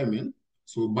employment.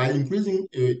 So by increasing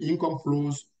income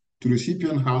flows to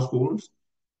recipient households,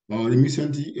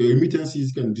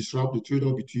 remittances can disrupt the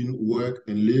trade-off between work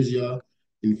and leisure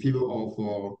in favor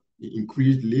of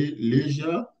increased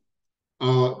leisure.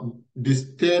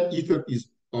 The third effect is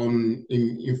on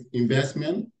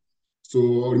investment.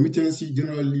 So remittances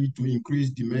generally lead to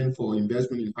increased demand for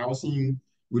investment in housing,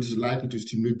 which is likely to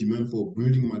stimulate demand for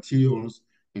building materials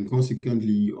and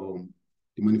consequently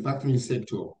the manufacturing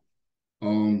sector.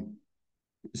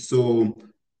 So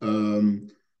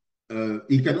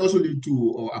it can also lead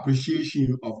to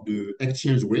appreciation of the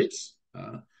exchange rates,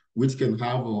 which can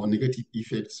have negative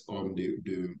effects on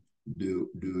the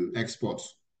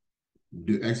exports,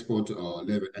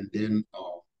 level, and then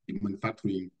the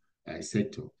manufacturing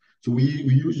sector. So we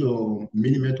use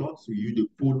many methods. We use the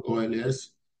pool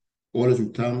OLS, OLS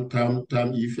with time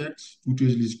effects,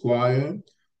 two-phase square,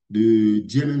 the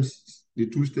GMM, the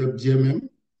two-step GMM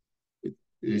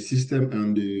system,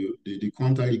 and the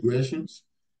quantile regressions.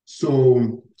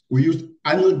 So we used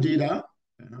annual data,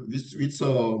 which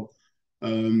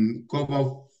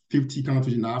cover 50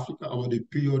 countries in Africa over the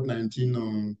period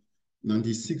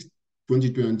 1996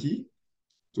 2020.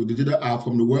 So the data are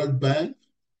from the World Bank.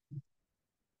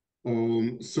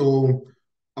 From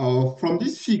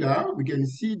this figure, we can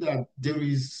see that there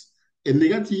is a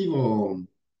negative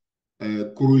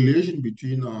correlation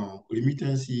between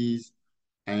remittances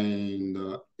and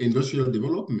industrial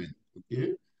development.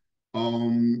 Okay,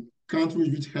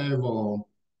 countries which have low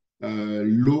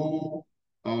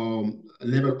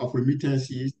level of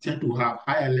remittances tend to have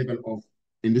higher level of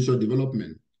industrial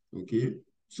development. Okay,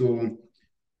 so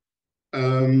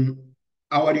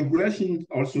our regression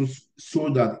also show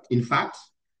that, in fact,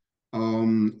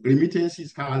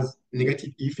 remittances has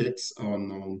negative effects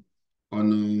on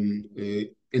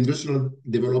industrial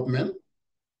development.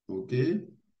 Okay,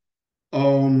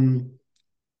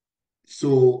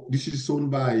 so this is shown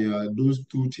by those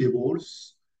two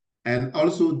tables, and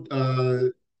also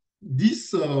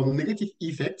these negative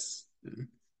effects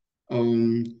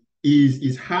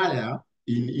is higher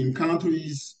in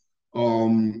countries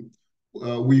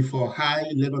with a high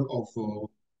level of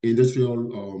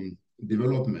industrial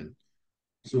development.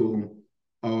 So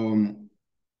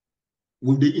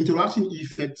with the interaction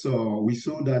effects, we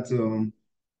saw that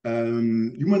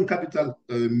human capital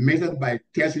measured by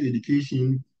tertiary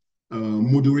education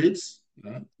moderates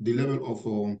the level of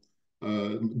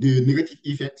the negative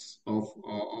effects of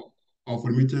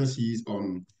remittances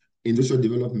on industrial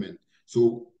development.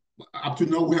 So up to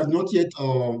now, we have not yet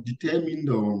determined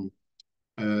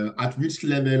at which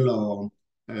level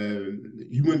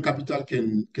human capital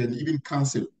can even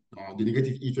cancel the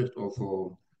negative effect of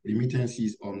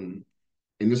remittances on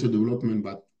industrial development,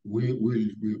 but we'll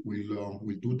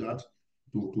do that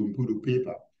to improve the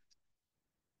paper.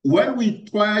 When we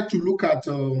try to look at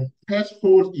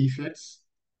threshold effects,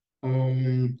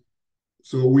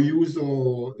 so we use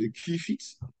key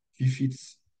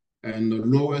fits, and the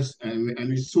lowest, and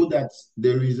we saw that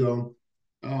there is a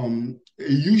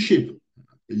U-shaped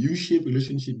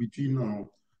relationship between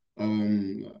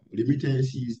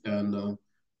remittances and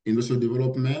industrial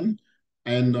development,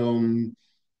 and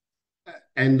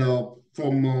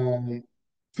from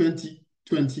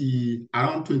 2020,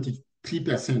 around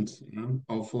 23%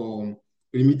 of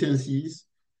remittances,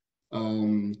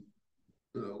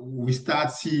 we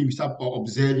start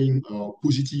observing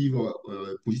positive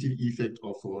effect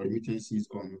of remittances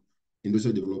on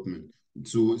industrial development.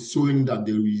 So showing that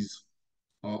there is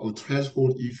a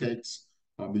threshold effect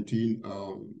between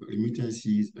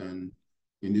remittances and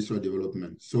industrial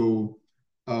development. So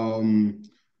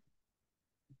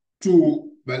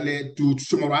to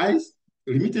summarize,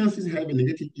 remittances have a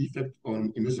negative effect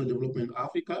on industrial development in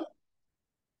Africa.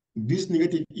 This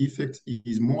negative effect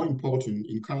is more important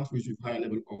in countries with high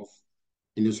level of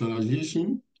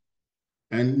industrialization.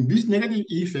 And this negative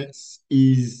effects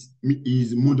is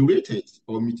moderated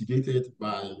or mitigated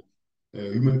by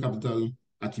human capital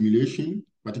accumulation,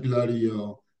 particularly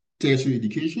tertiary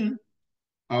education.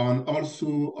 And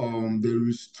also there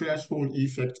is threshold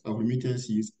effect of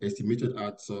remittances estimated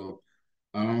at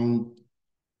around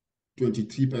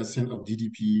 23% of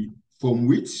GDP, from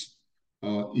which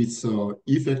its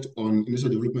effect on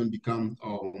industrial development become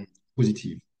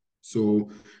positive. So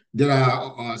there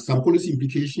are some policy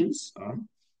implications.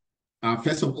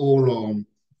 First of all,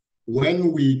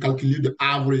 when we calculate the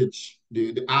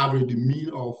mean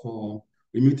of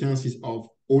remittances of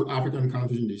all African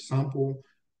countries in the sample,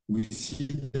 we see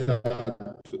that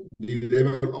the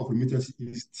level of remittance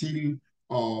is still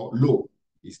low.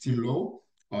 It's still low,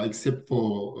 except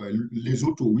for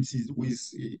Lesotho, which is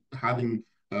having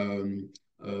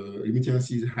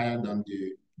remittances higher than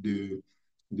the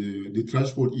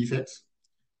threshold effects.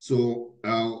 So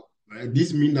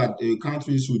this means that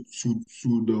countries should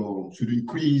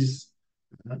increase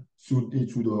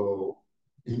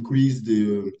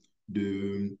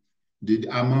the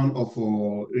amount of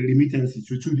remittances.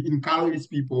 We should encourage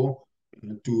people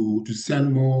to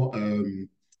send more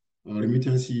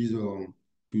remittances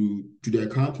to their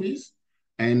countries,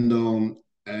 and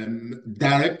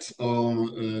direct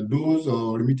those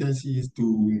remittances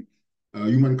to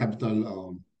human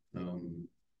capital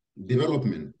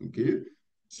development. Okay,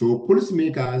 so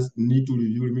policymakers need to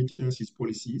review remittances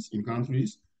policies in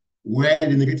countries where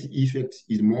the negative effect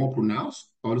is more pronounced,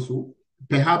 also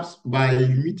perhaps by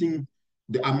limiting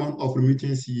the amount of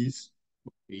remittances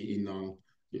in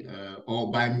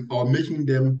or making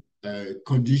them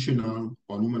conditional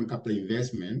on human capital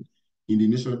investment in the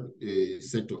initial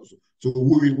sectors. So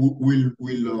we'll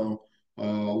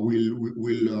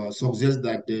suggest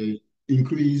that they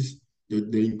increase the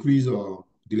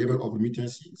level of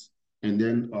remittances, and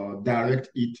then direct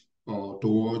it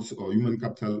towards human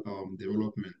capital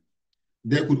development.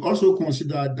 They could also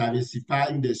consider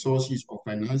diversifying the sources of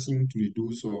financing to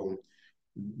reduce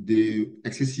the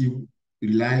excessive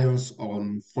reliance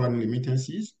on foreign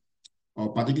remittances,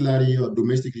 particularly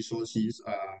domestic resources.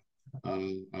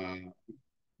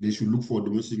 They should look for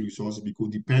domestic resources because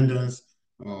dependence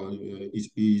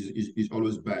is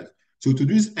always bad. So to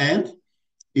this end,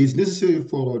 it's necessary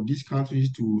for these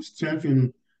countries to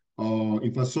strengthen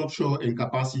infrastructure and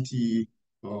capacity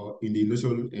in the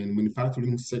industrial and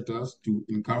manufacturing sectors to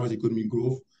encourage economic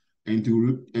growth, and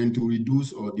to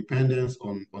reduce our dependence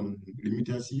on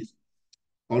remittances.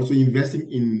 Also investing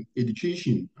in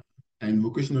education and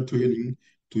vocational training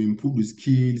to improve the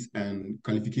skills and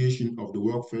qualification of the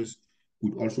workforce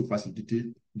would also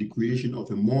facilitate the creation of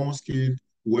a more skilled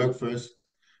workforce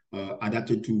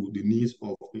adapted to the needs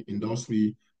of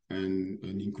industry, and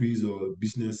increase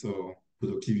business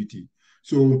productivity.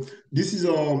 So this is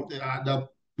the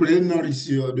preliminary,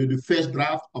 the first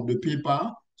draft of the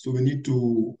paper. So we need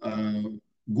to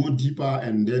go deeper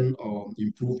and then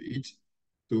improve it.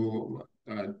 So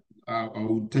I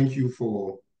would thank you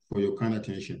for your kind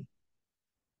attention.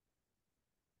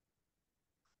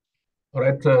 All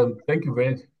right, thank you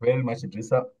very much,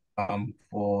 Idrissa,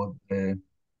 for the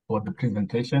for the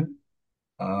presentation.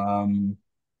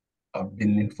 I've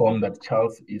been informed that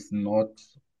Charles is not,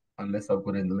 unless I've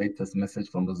got the latest message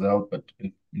from Roselle, but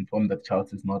informed that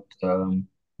Charles is not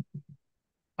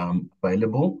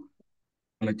available.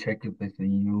 I'm going to check if there's a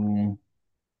new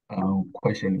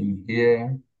question in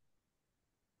here.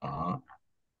 Yeah,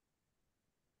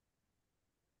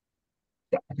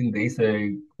 I think there is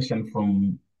a question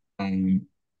from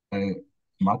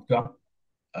Magda.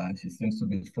 She seems to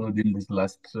be filled in this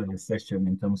last session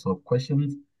in terms of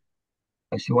questions.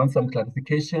 She wants some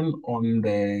clarification on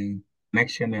the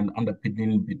connection and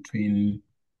underpinning between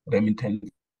remittance,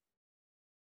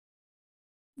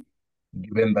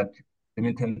 given that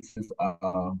remittances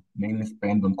are mainly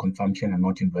spent on consumption and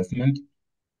not investment.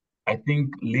 I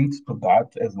think linked to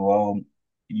that as well,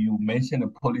 you mentioned a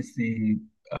policy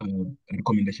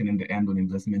recommendation in the end on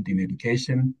investment in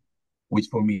education, which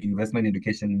for me, investment in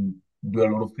education do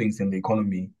a lot of things in the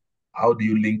economy. How do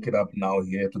you link it up now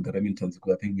here to the remittance?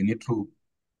 Because I think we need to,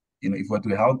 if we're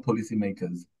to help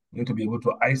policymakers, we need to be able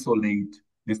to isolate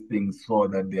these things so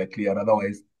that they are clear.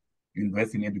 Otherwise, you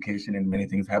invest in education and many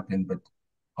things happen, but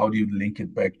how do you link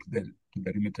it back to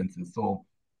the remittances? So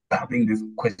I think this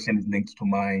question is linked to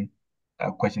my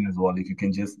question as well. If you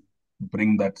can just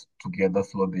bring that together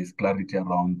so there's clarity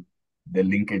around the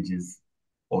linkages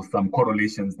or some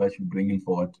correlations that you're bringing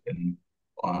forward and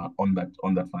on that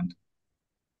front.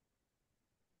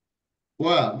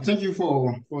 Well, thank you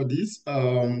for this.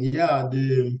 Yeah,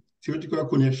 the theoretical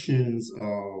connections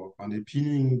and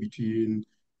opinion between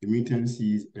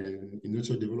remittances and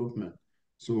industrial development.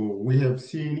 So we have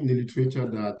seen in the literature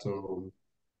that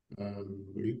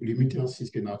remittances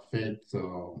can affect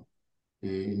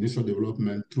industrial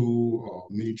development through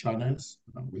many channels.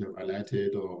 We have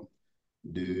highlighted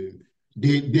the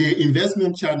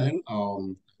investment channel.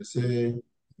 Say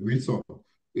Wilson.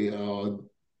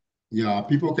 Yeah,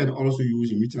 people can also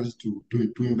use remittances to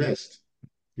invest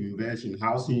in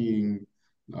housing,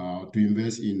 to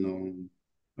invest in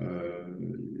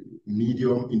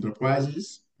medium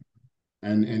enterprises,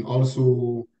 and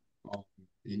also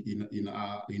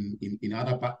in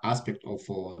other aspect of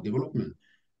development.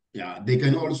 Yeah, they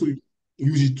can also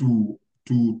use it to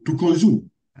consume.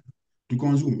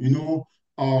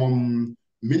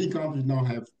 Many countries now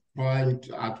are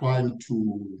trying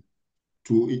to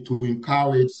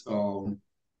encourage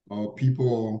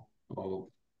people,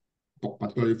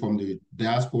 particularly from the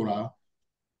diaspora,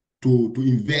 to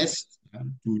invest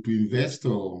in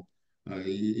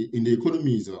the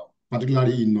economies,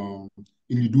 particularly in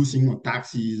reducing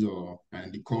taxes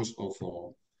and the cost of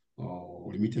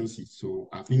remittances. So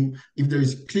I think if there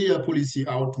is clear policy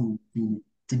how to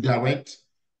direct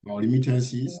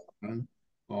remittances,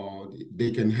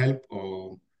 they can help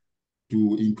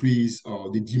to increase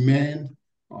the demand,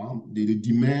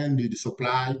 the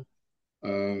supply,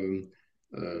 the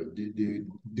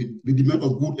demand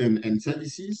of goods and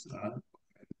services,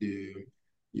 the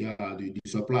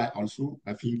supply also.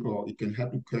 I think it can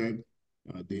help to curb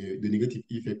the negative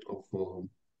effect of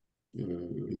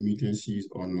remittances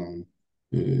on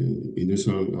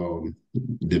industrial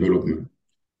development.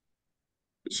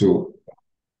 So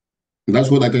that's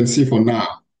what I can say for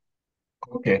now.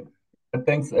 Okay,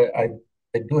 thanks. I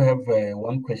do have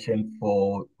one question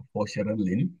for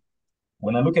Sherilyn.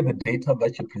 When I look at the data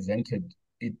that you presented,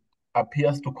 it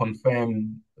appears to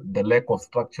confirm the lack of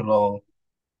structural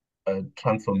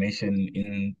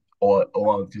transformation or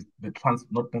just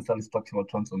not necessarily structural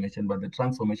transformation, but the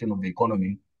transformation of the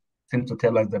economy seems to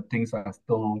tell us that things are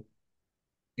still,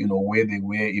 where they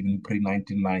were even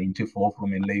pre-1994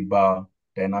 from a labor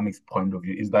dynamics point of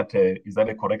view. Is that a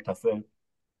correct assessment?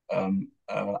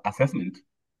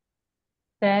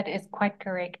 That is quite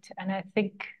correct. And I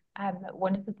think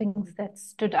one of the things that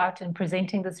stood out in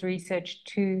presenting this research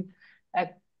to a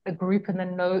group in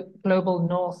the global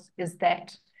north is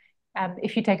that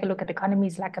if you take a look at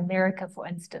economies like America, for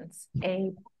instance,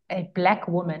 a Black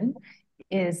woman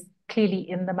is clearly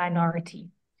in the minority.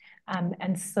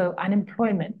 And so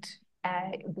unemployment,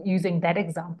 using that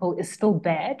example, is still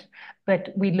bad,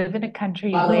 but we live in a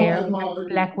country where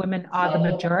Black women are the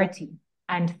majority.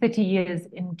 And 30 years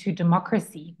into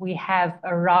democracy, we have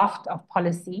a raft of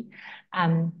policy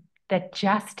that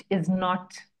just is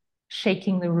not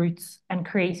shaking the roots and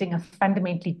creating a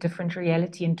fundamentally different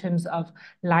reality in terms of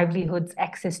livelihoods,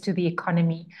 access to the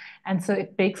economy. And so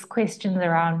it begs questions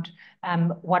around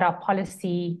what our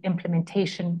policy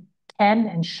implementation can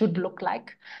and should look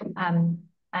like.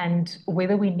 and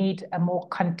whether we need a more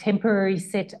contemporary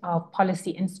set of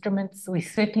policy instruments. We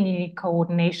certainly need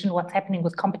coordination, what's happening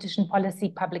with competition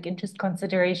policy, public interest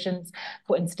considerations,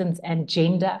 for instance, and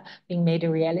gender being made a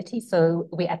reality. So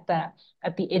we're at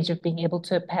the edge of being able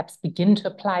to perhaps begin to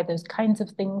apply those kinds of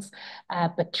things,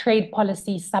 but trade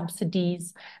policy,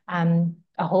 subsidies,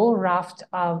 a whole raft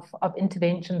of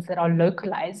interventions that are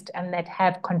localized and that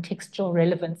have contextual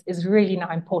relevance is really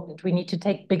now important. We need to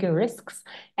take bigger risks.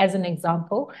 As an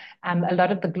example, a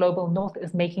lot of the global north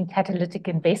is making catalytic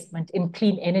investment in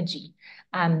clean energy.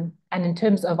 And in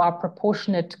terms of our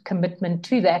proportionate commitment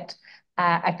to that,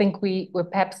 I think we're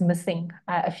perhaps missing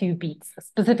a few beats,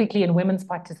 specifically in women's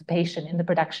participation in the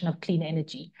production of clean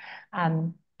energy.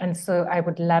 And so I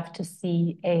would love to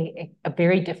see a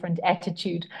very different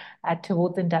attitude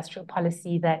towards industrial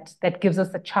policy that gives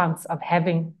us a chance of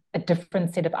having a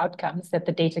different set of outcomes that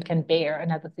the data can bear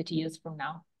another 30 years from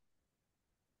now.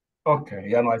 Okay,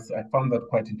 yeah, no, I found that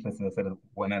quite interesting. I said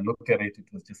when I looked at it, it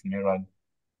was just mirrored.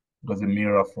 It was a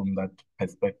mirror from that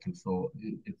perspective. So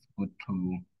it's good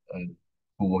to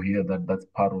hear that that's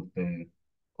part of the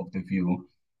view.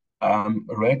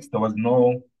 Rex,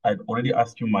 I'd already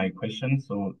asked you my question,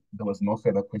 so there was no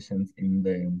further questions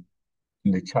in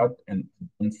the chat, and I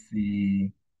don't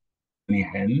see any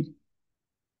hand.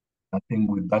 I think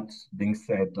with that being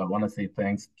said, I want to say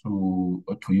thanks to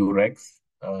you, Rex,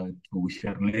 to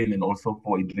Sherlyn, and also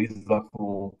for Idrisa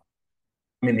for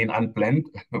coming in unplanned.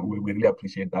 We really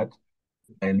appreciate that.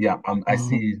 And yeah, I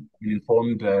see been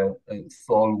informed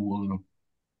Saul will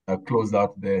close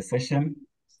out the session.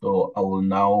 So I will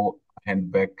now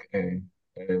hand back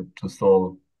to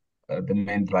Saul, the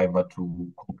main driver,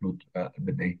 to conclude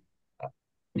the day. Thank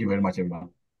you very much, everyone.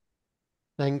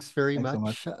 Thanks very Thanks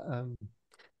much. so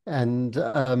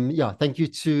much. Yeah, thank you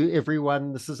to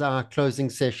everyone. This is our closing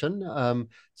session.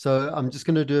 So I'm just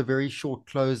going to do a very short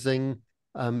closing,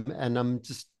 and I'm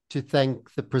just to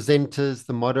thank the presenters,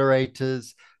 the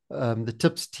moderators, the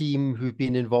TIPS team who've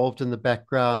been involved in the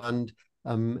background,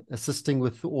 assisting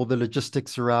with all the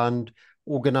logistics around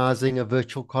organizing a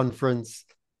virtual conference,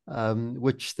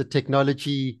 which the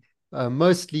technology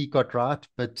mostly got right,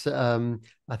 but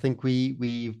I think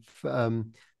we've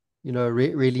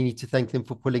really need to thank them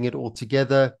for pulling it all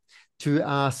together. To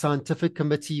our scientific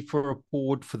committee for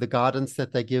APORDE for the guidance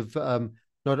that they give,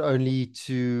 not only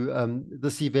to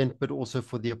this event, but also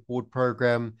for the APORDE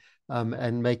program,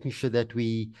 and making sure that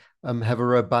we have a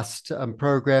robust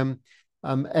program.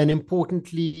 And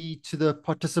importantly, to the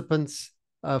participants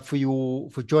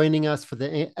for joining us, for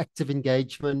the active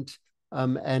engagement,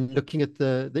 and looking at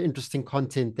the interesting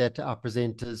content that our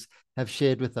presenters have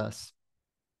shared with us.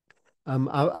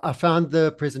 I found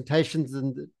the presentations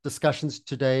and the discussions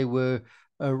today were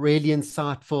really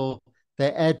insightful.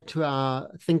 They add to our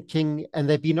thinking, and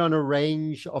they've been on a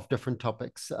range of different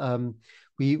topics.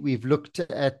 We've looked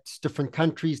at different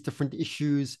countries, different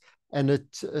issues, and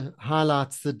it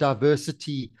highlights the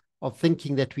diversity of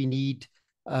thinking that we need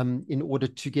in order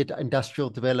to get industrial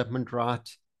development right,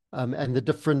 and the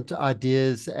different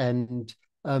ideas and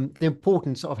the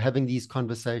importance of having these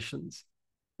conversations.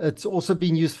 It's also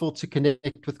been useful to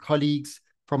connect with colleagues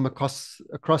from across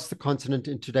the continent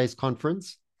in today's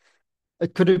conference.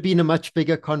 It could have been a much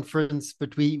bigger conference,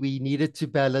 but we needed to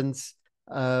balance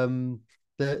the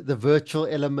virtual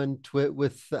element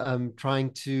with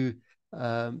trying to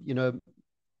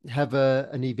have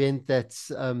an event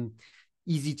that's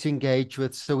easy to engage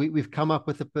with. So we've come up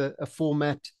with a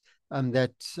format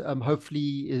that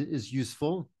hopefully is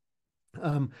useful.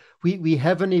 We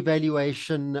have an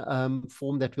evaluation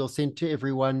form that we'll send to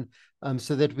everyone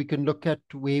so that we can look at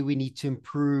where we need to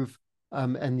improve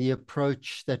and the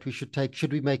approach that we should take.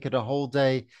 Should we make it a whole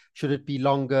day? Should it be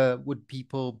longer? Would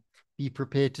people be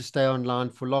prepared to stay online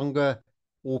for longer?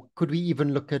 Or could we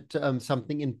even look at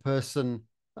something in person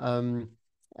and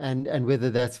whether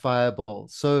that's viable?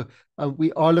 So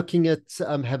we are looking at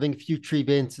having future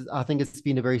events. I think it's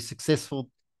been a very successful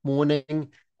morning,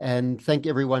 and thank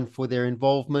everyone for their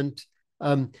involvement.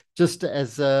 Just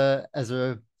as a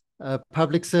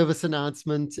public service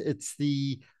announcement, it's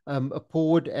the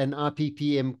APORDE and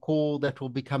IPPM call that will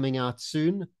be coming out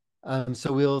soon.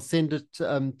 So we'll send it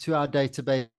to our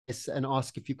database and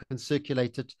ask if you can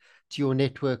circulate it to your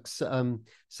networks,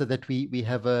 so that we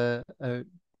have a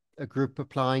group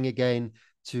applying again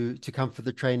to come for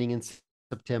the training in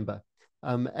September.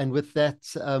 And with that,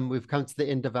 we've come to the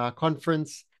end of our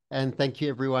conference. And thank you,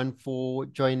 everyone, for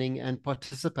joining and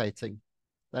participating.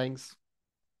 Thanks.